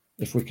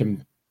 if we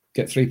can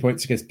get 3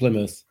 points against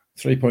Plymouth,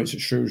 3 points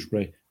at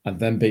Shrewsbury, and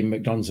then beat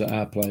McDonald's at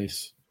our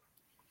place,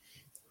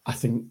 I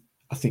think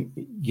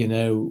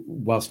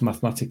whilst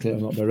mathematically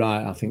it'll not be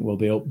right, I think we'll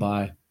be up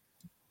by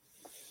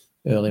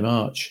early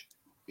March.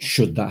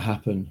 Should that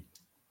happen?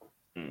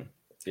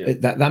 Yeah.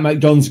 That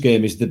McDonald's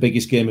game is the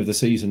biggest game of the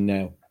season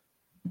now.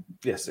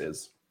 Yes, it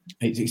is.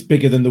 It's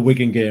bigger than the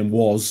Wigan game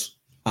was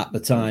at the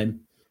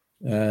time.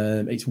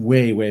 It's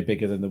way, way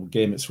bigger than the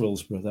game at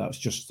Swilsborough. That's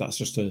just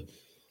an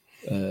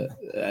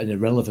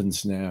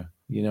irrelevance now.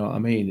 You know what I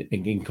mean?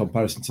 In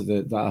comparison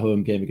to that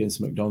home game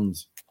against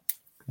McDonald's,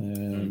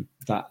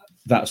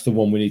 that's the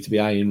one we need to be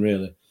eyeing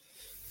really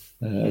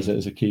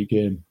as a key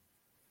game.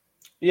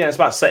 Yeah, it's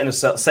about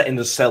setting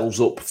ourselves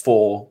up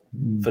for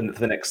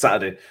the next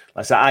Saturday. Like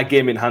I said, our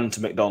game in hand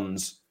to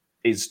McDonald's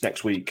is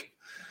next week.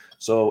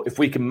 So if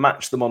we can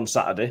match them on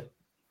Saturday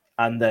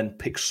and then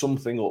pick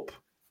something up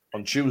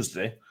on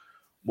Tuesday,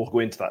 we'll go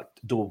into that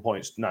double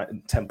points,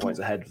 10 points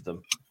ahead of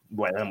them.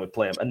 And then we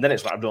play them, and then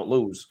it's like don't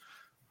lose.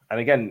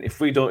 And again,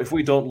 if we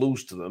don't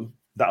lose to them,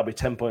 that'll be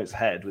 10 points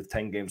ahead with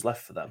 10 games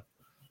left for them.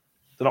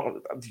 They're not.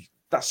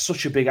 That's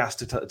such a big ask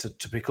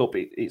to pick up.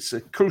 It's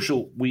a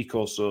crucial week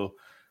or so.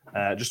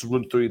 Just to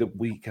run through the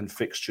weekend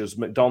fixtures.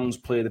 McDonald's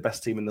play the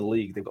best team in the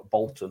league. They've got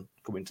Bolton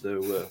coming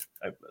to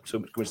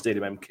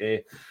Stadium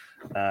MK.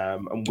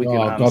 And Wigan.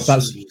 Oh God,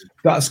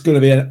 that's going to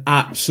be an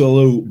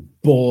absolute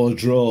bore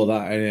draw.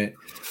 That isn't it?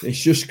 It's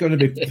just going to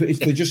be.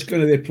 They're just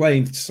going to be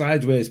playing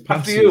sideways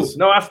passes.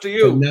 After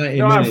you. For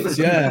 90 minutes.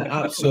 Yeah,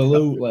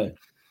 absolutely.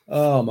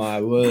 Oh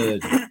my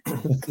word!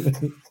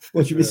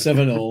 What should be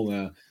 7-0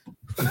 now?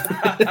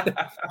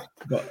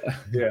 But,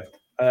 yeah.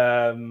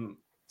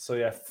 So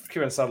yeah,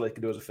 Kieran Sadler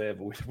can do us a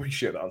favour. We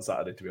shoot that on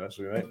Saturday, to be honest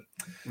with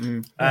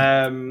you,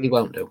 mate. He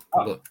won't do.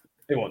 But...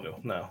 He won't do.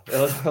 No,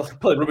 he'll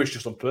play rubbish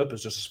just on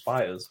purpose, just to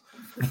spite us.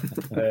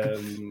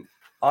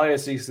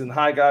 ISC,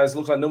 hi guys.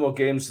 Looks like no more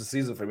games this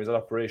season for him. He's on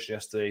operation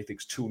yesterday. He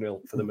thinks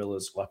 2-0 for the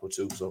Millers, Lapo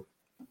 2. So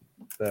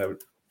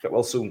get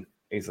well soon,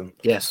 Ethan.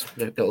 Yes,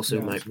 get well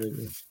soon, mate.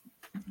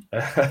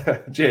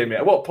 Jamie,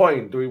 at what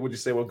point would you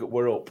say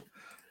we're up?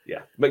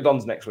 Yeah,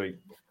 McDonald's next week.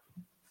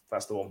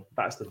 That's the one.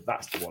 That's the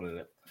one, isn't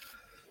it?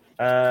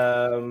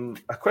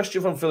 A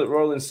question from Philip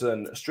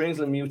Rollinson. A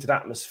strangely muted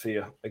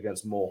atmosphere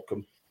against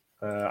Morecambe.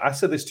 I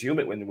said this to you,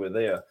 Mick, when we were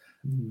there.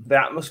 The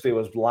atmosphere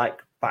was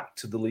like back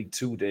to the League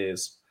 2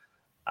 days.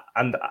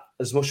 And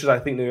as much as I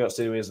think New York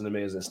Stadium is an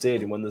amazing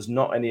stadium, when there's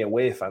not any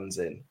away fans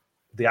in,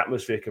 the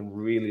atmosphere can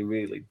really,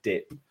 really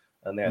dip.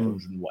 And they had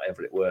 100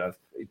 whatever it were.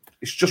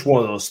 It's just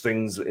one of those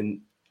things.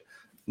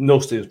 No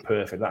stadium's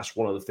perfect. That's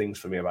one of the things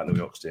for me about New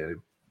York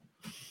Stadium.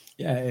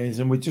 Yeah, it is.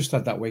 And we just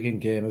had that Wigan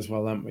game as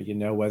well, haven't we? You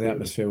know, where the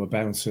atmosphere were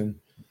bouncing.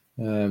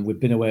 We've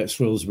been away at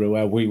Shrewsbury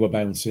where we were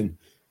bouncing.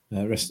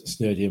 The rest of the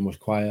stadium was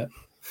quiet.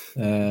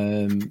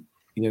 You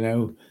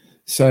know,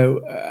 so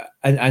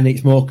and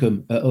it's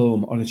Morecambe at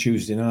home on a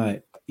Tuesday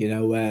night. You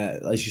know, where,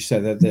 as you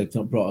said, they've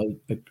not brought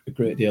a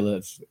great deal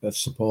of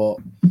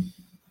support.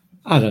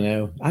 I don't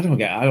know. I don't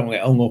get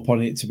hung up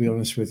on it, to be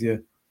honest with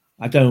you.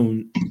 I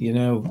don't. You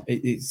know,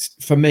 it's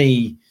for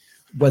me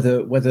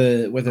whether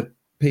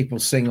people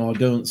sing or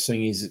don't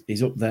sing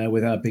is up there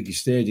with how big your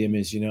stadium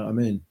is. You know what I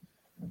mean?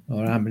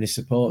 Or how many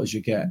supporters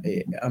you get.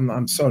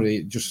 I'm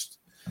sorry.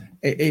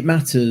 It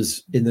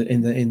matters in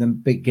the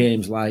big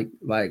games like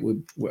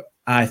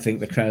I think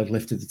the crowd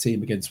lifted the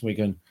team against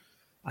Wigan.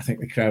 I think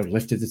the crowd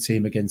lifted the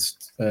team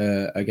against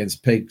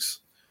Pigs.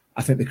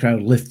 I think the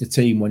crowd lift the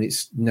team when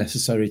it's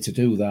necessary to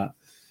do that.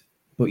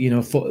 But, you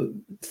know,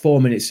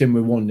 4 minutes in,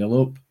 we're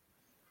 1-0 up.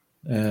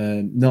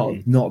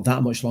 Not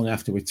that much long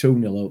after we're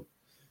 2-0 up.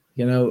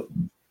 You know,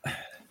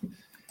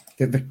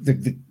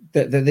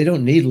 they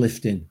don't need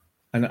lifting.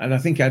 And I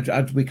think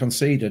had we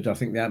conceded, I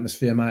think the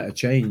atmosphere might have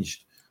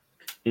changed.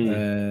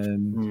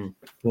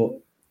 But,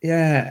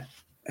 yeah,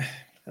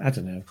 I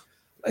don't know.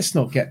 Let's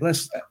not get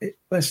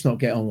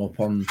hung up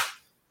on,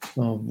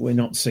 oh, we're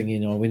not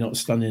singing, or we're not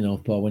standing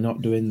up, or we're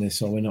not doing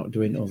this, or we're not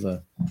doing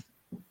other.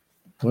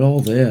 We're all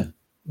there.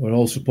 We're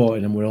all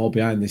supporting them. We're all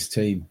behind this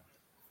team,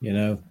 you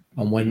know.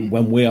 And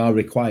when we are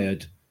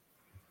required,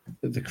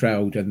 the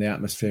crowd and the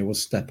atmosphere will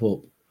step up,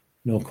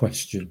 no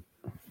question.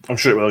 I'm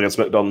sure it will against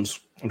McDonald's.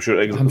 I'm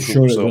sure it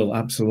will.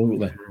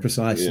 Absolutely,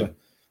 precisely.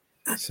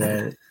 Yeah.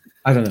 So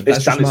I don't know.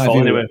 It's Danny's fault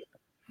anyway.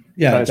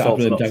 Yeah, I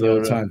blame Danny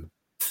all the time.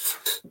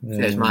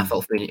 It's my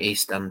fault for being at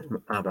East Stand.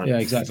 Yeah,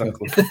 exactly.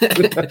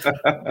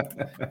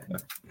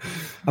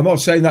 I'm not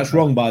saying that's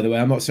wrong, by the way.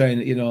 I'm not saying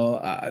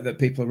that, that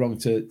people are wrong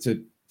to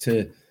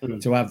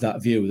have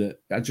that view. That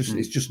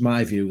it's just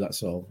my view.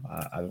 That's all.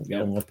 I don't get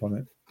hung up on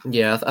it.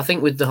 Yeah, I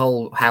think with the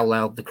whole how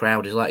loud the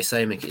crowd is, like you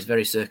say, Mick, it's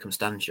very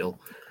circumstantial.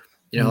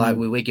 You know, like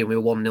with Wigan, we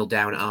were 1-0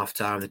 down at half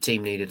time. The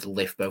team needed a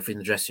lift both in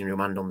the dressing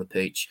room and on the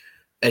pitch,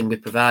 and we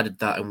provided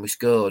that, and we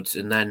scored.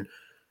 And then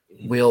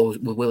we all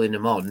were willing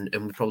them on,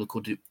 and we probably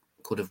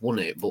could have won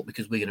it, but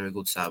because Wigan are a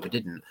good side, we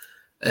didn't.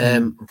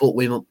 But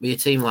we a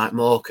team like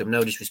Morecambe,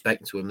 no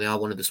disrespect to them, they are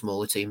one of the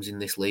smaller teams in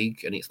this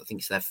league, and I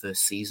think it's their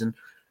first season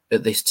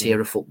at this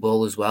tier of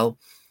football as well.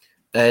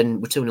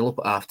 And we're 2-0 up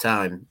at half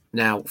time.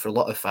 Now, for a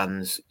lot of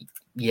fans,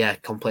 yeah,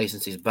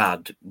 complacency is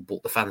bad,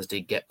 but the fans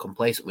did get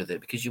complacent with it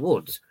because you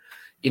would.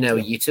 You know,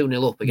 you're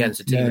 2-0 up against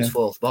a team that's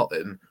fourth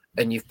bottom,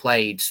 and you've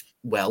played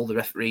well. The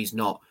referee's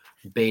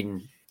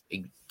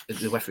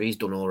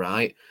done all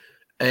right.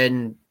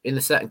 And in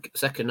the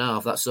second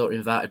half, that sort of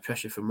invited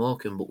pressure from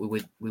Morecambe, but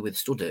we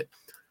withstood it.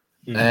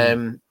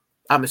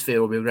 Atmosphere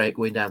will be great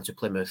going down to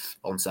Plymouth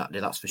on Saturday,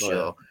 that's for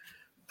sure.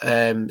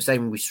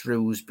 Same with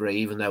Shrewsbury,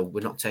 even though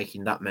we're not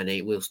taking that many,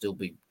 it will still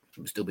be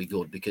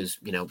good because,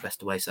 you know,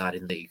 best away side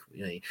in the league.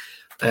 You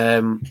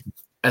know.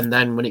 And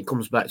then when it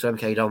comes back to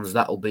MK Dons,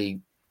 that'll be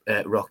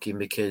rocking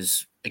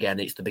because, again,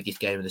 it's the biggest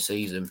game of the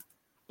season.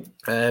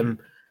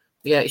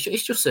 Yeah, it's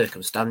just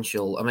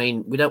circumstantial. I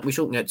mean, we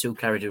shouldn't get too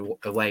carried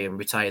away and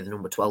retire the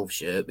number 12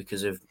 shirt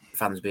because of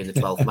fans being the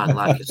 12th man,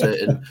 like a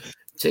certain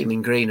team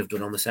in green have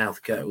done on the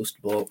South Coast.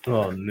 But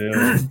Oh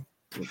no!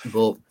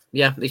 but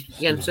yeah,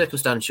 again,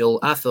 circumstantial.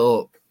 I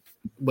thought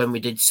when we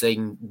did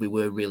sing, we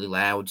were really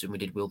loud and we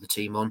did will the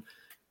team on,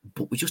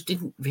 but we just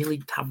didn't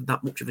really have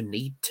that much of a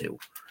need to.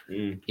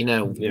 You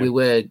know, we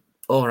were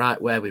all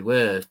right where we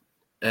were,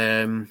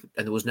 and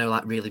there was no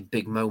like really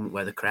big moment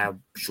where the crowd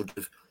should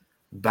have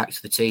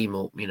backed the team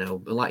up. You know,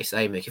 but like you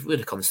say, Mick, if we would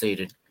have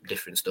conceded,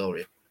 different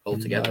story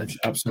altogether.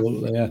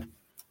 Absolutely,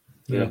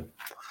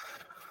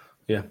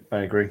 Yeah, I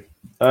agree.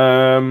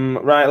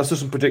 Right, let's do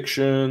some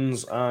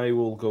predictions. I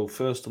will go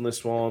first on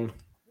this one.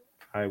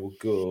 I will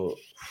go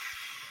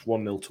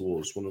 1-0 to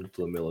us, 1-0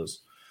 to the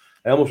Millers.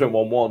 I almost went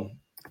 1-1,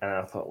 and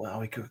I thought, well,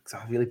 I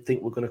really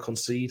think we're going to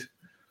concede.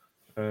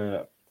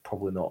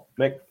 Probably not.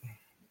 Mick?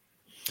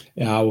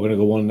 Yeah, we're going to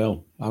go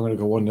 1-0. I'm going to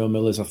go 1-0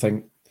 Millers, I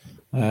think.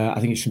 I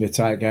think it's going to be a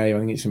tight game. I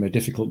think it's going to be a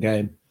difficult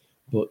game.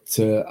 But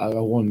I'll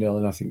go 1-0,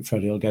 and I think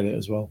Freddie will get it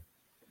as well.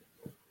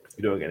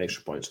 You don't get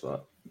extra points for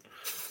that.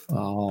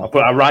 Oh.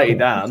 I write it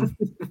down.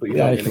 But you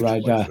don't you get can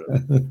write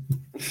down.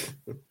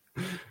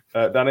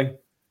 Danny?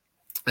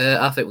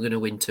 I think we're going to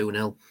win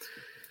 2-0.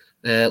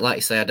 Like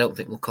you say, I don't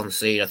think we'll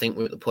concede. I think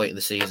we're at the point in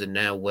the season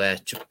now where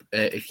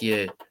if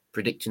you're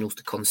predicting us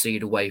to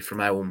concede away from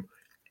home,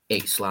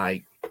 it's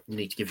like you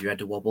need to give your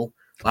head a wobble.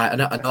 Like I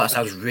know that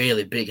sounds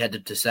really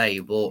big-headed to say,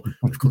 but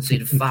we've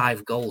conceded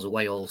 5 goals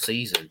away all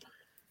season.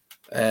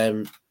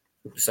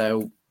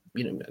 So,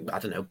 you know, I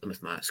don't know,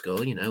 Plymouth might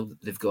score. You know,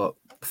 they've got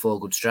 4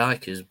 good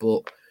strikers,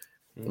 but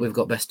we've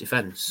got best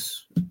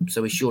defence.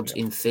 So we should,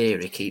 in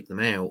theory, keep them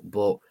out.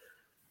 But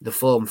the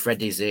form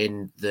Freddie's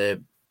in,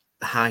 the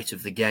height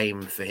of the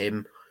game for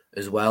him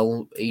as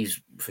well, he's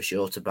for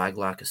sure to bag,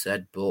 like I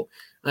said. But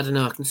I don't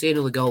know, I can see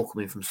another goal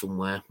coming from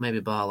somewhere.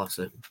 Maybe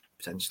Barlasser,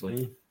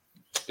 potentially.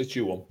 It's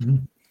you one.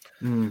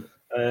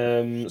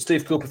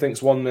 Steve Cooper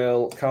thinks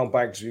 1-0. Carl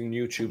Baggs on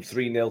YouTube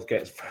 3-0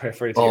 gets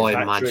Freddie. Oh,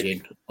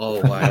 imagine.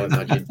 Oh, wow,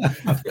 imagine.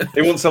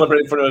 He won't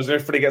celebrate in front of us.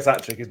 If Freddie gets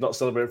hat trick, he's not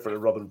celebrating in front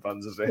of Rotherham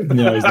fans, is he?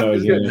 No, he's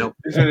not.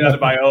 He's only had to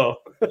buy all.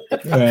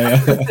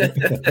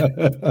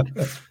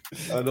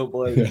 I don't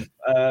blame him.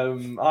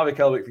 Harvey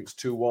Kelvick thinks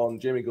 2-1.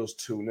 Jamie goes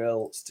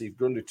 2-0. Steve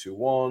Grundy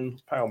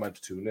 2-1. Powerman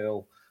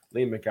 2-0.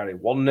 Liam McGarry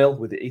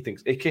 1-0. He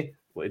thinks Icky,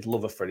 but he'd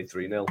love a Freddie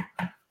 3-0.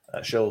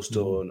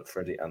 Shellstone,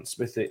 Freddie and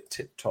Smithy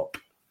tip top.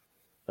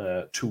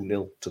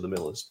 2-0 to the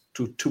Millers.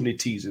 Too many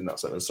T's in that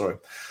sentence. Sorry,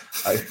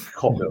 I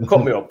caught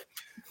me up.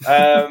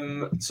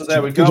 So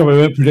there we go. Good job we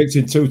were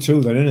predicting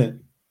 2-2 then, isn't it?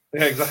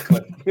 Yeah,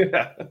 exactly.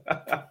 Yeah.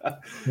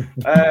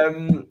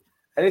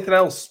 Anything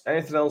else?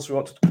 Anything else we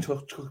want to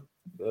touch on?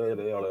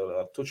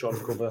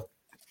 Cover.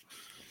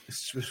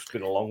 It's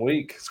been a long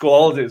week. School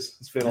holidays.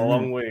 It's been a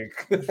long week.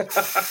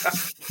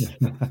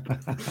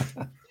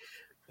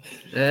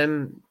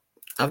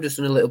 I've just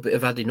done a little bit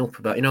of adding up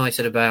about, I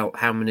said about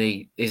how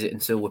many is it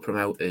until we're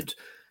promoted.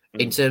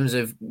 In terms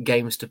of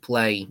games to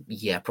play,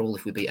 yeah, probably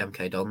if we beat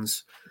MK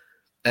Dons.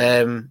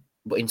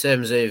 But in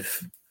terms of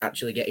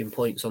actually getting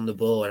points on the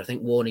board, I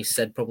think Warney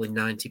said probably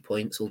 90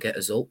 points will get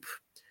us up.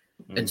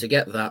 And to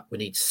get that, we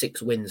need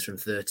 6 wins from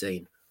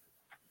 13.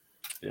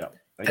 Yeah.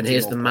 And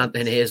here's the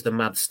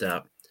mad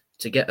stat.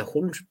 To get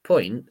 100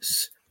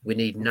 points, we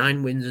need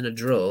 9 wins and a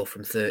draw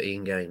from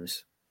 13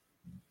 games.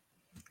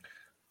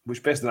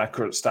 Which, based on our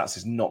current stats,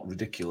 is not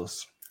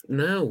ridiculous.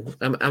 No.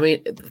 I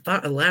mean,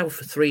 that allowed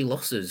for 3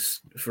 losses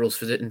for us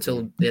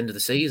until the end of the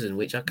season,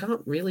 which I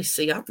can't really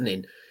see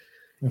happening.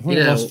 We've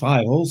only lost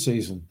 5 all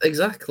season.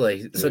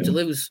 Exactly. So to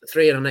lose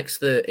 3 in our next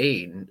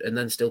 13 and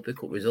then still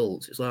pick up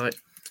results, it's like,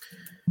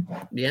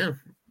 yeah.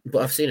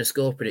 But I've seen a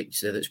score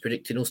predictor that's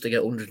predicting us to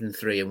get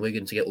 103 and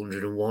Wigan to get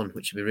 101,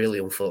 which would be really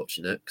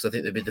unfortunate because I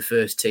think they'd be the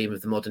first team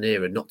of the modern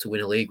era not to win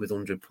a league with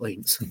 100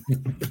 points.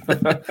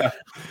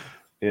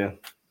 Yeah.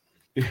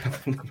 Yeah,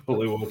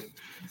 probably would.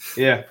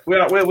 Yeah,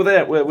 we're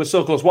there. We're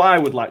so close. What I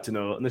would like to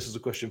know, and this is a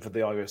question for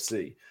the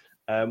RFC,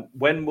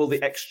 when will the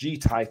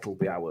XG title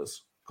be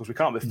ours? Because we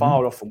can't be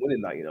far off from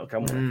winning that,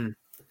 can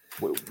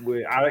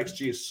we? Our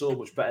XG is so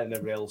much better than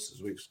everybody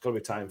else's. It's got to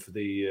be time for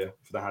the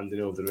handing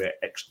over the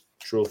X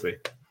trophy.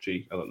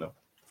 I don't know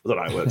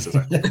how it works. Is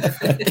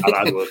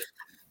it?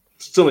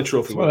 Still a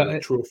trophy.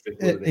 Trophy.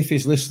 If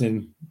he's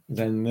listening,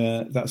 then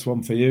that's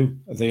one for you.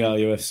 The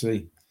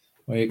RUFC.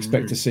 I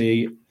expect to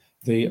see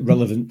the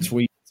relevant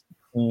tweet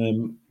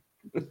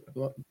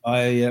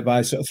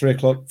by sort of 3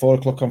 o'clock, 4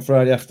 o'clock on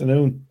Friday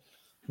afternoon.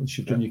 Once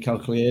you've done your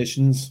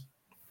calculations.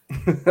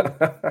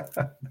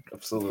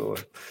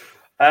 Absolutely.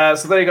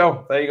 So there you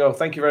go.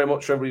 Thank you very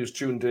much for everybody who's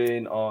tuned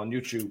in on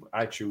YouTube,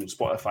 iTunes,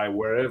 Spotify,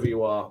 wherever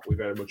you are. We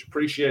very much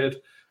appreciate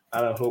it.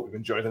 And I hope you've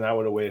enjoyed an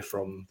hour away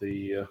from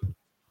the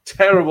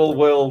terrible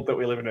world that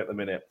we live in at the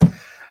minute.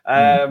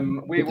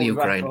 We will be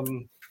back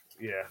on.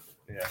 Yeah.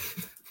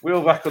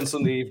 We'll be back on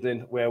Sunday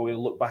evening where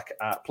we'll look back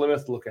at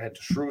Plymouth, look ahead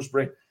to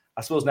Shrewsbury.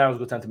 I suppose now is a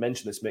good time to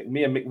mention this, Mick.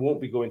 Me and Mick won't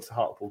be going to the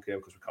Hartlepool game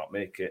because we can't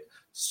make it.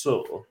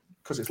 So,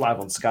 because it's live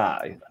on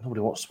Sky,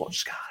 nobody wants to watch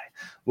Sky,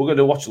 we're going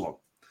to do a watch-along.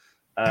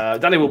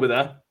 Danny will be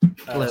there.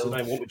 Hello. So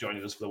Danny won't be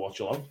joining us for the watch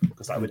along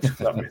because I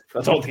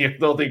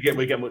don't think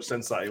we get much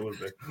sense out of it, would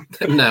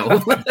we?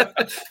 No,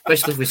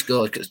 especially if we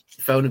scored, because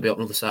the phone would be on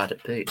the other side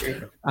at Pete.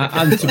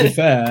 And to be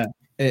fair,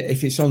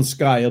 if it's on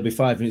Sky, he'll be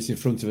 5 minutes in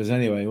front of us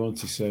anyway, won't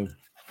he? So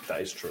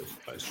that is true.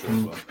 As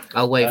well.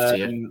 I'll wave to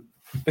you.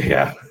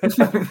 Yeah.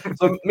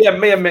 So me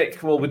and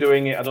Mick will be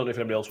doing it. I don't know if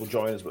anybody else will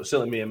join us, but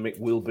certainly me and Mick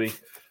will be.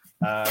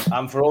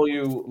 And for all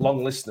you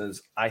long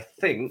listeners, I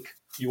think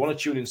you want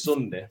to tune in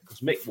Sunday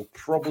because Mick will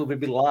probably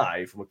be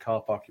live from a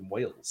car park in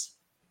Wales.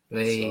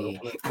 Hey.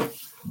 So,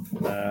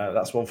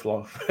 that's one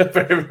for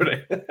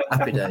everybody.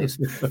 Happy days.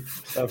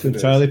 it's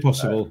entirely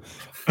possible.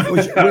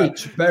 Which,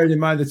 bearing in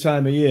mind the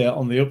time of year,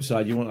 on the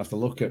upside, you won't have to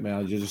look at me.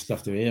 You just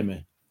have to hear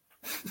me.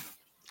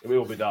 It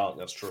will be dark.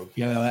 That's true.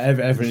 Yeah,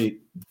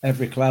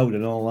 every cloud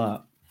and all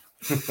that.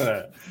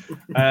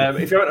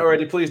 If you haven't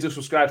already, please do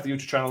subscribe to the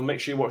YouTube channel. Make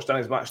sure you watch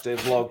Danny's Matchday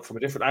vlog from a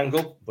different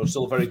angle, but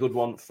still a very good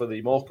one for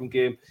the Morecambe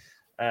game.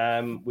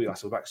 We're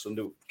back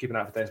Sunday. Keep an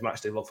eye for Danny's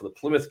Matchday vlog for the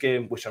Plymouth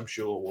game, which I'm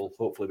sure will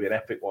hopefully be an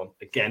epic one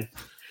again.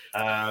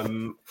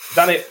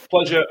 Danny,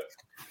 pleasure,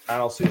 and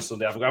I'll see you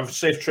Sunday. Have a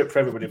safe trip for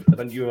everybody, and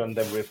then you and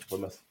Deborah to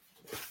Plymouth.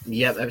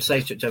 Yeah, have a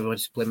safe trip to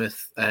everybody to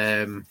Plymouth.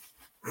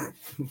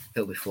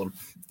 It'll be fun.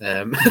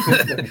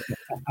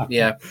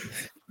 Yeah.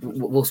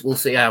 We'll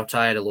see how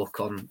tired I look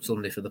on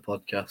Sunday for the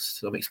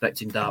podcast. I'm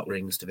expecting dark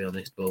rings, to be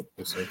honest, but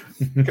we'll see.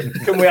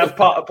 Can we have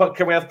part of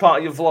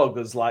your vlog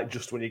as like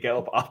just when you get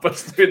up at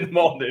 2:30 in the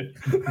morning?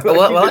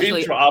 Well,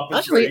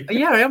 actually,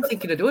 yeah, I am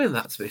thinking of doing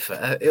that. To be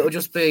fair, it'll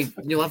just be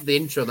you'll have the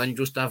intro, and then you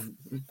just have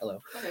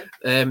hello.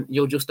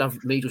 You'll just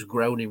have me just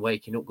groaning,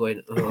 waking up,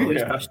 going, "Oh,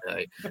 it's match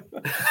day."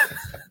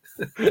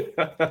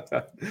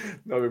 That'd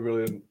be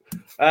brilliant.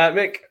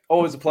 Mick,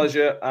 always a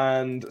pleasure,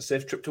 and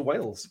safe trip to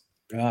Wales.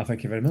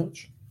 Thank you very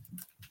much.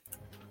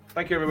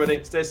 Thank you,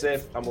 everybody. Stay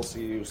safe, and we'll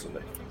see you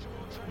Sunday.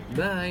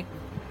 Bye.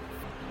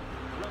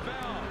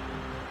 Ravel,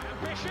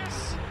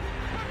 ambitious,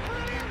 but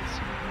brilliant.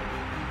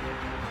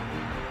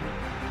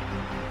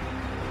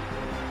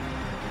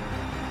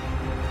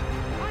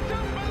 I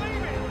don't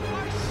believe it.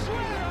 I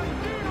swear I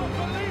do not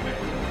believe it.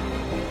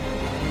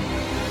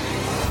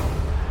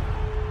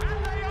 And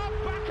they are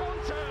back on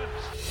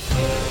terms.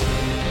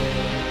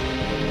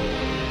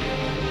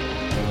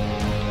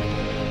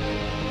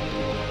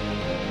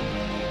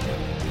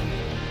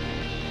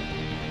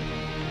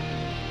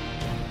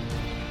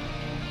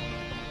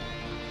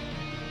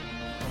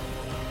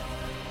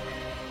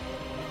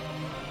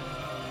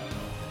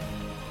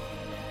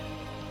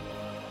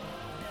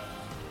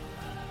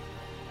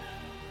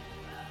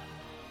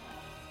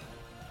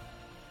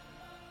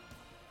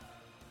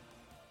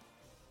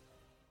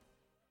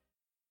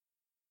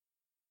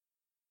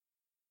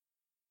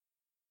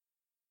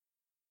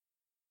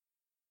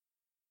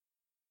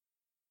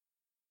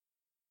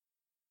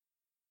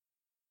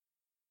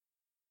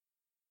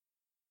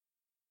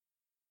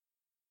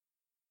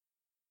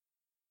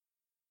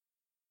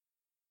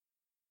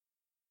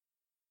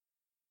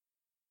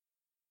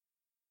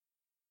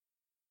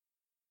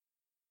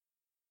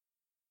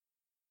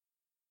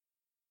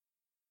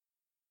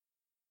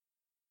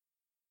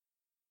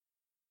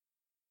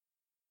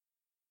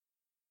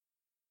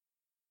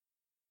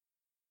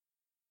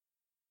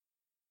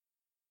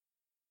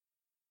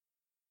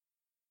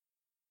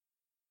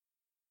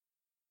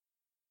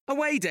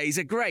 Away days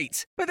are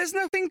great, but there's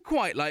nothing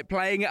quite like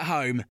playing at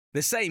home.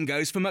 The same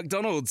goes for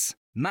McDonald's.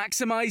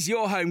 Maximise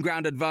your home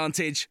ground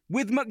advantage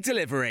with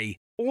McDelivery.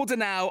 Order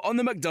now on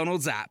the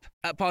McDonald's app.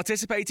 At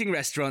participating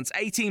restaurants,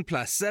 18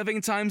 plus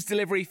serving times,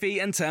 delivery fee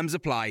and terms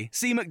apply.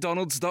 See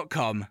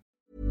mcdonalds.com.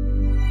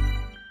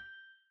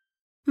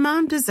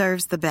 Mom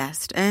deserves the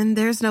best, and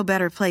there's no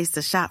better place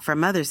to shop for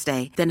Mother's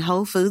Day than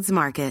Whole Foods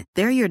Market.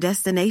 They're your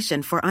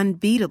destination for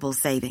unbeatable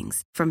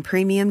savings, from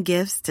premium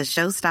gifts to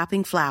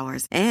show-stopping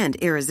flowers and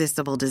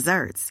irresistible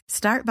desserts.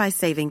 Start by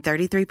saving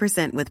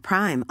 33% with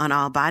Prime on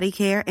all body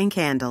care and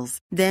candles.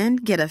 Then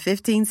get a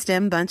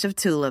 15-stem bunch of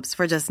tulips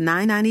for just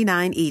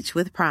 $9.99 each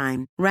with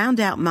Prime. Round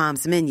out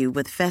Mom's menu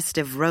with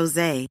festive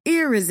rosé,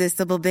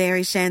 irresistible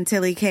berry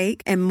chantilly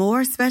cake, and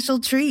more special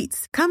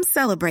treats. Come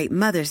celebrate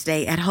Mother's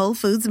Day at Whole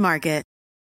Foods Market.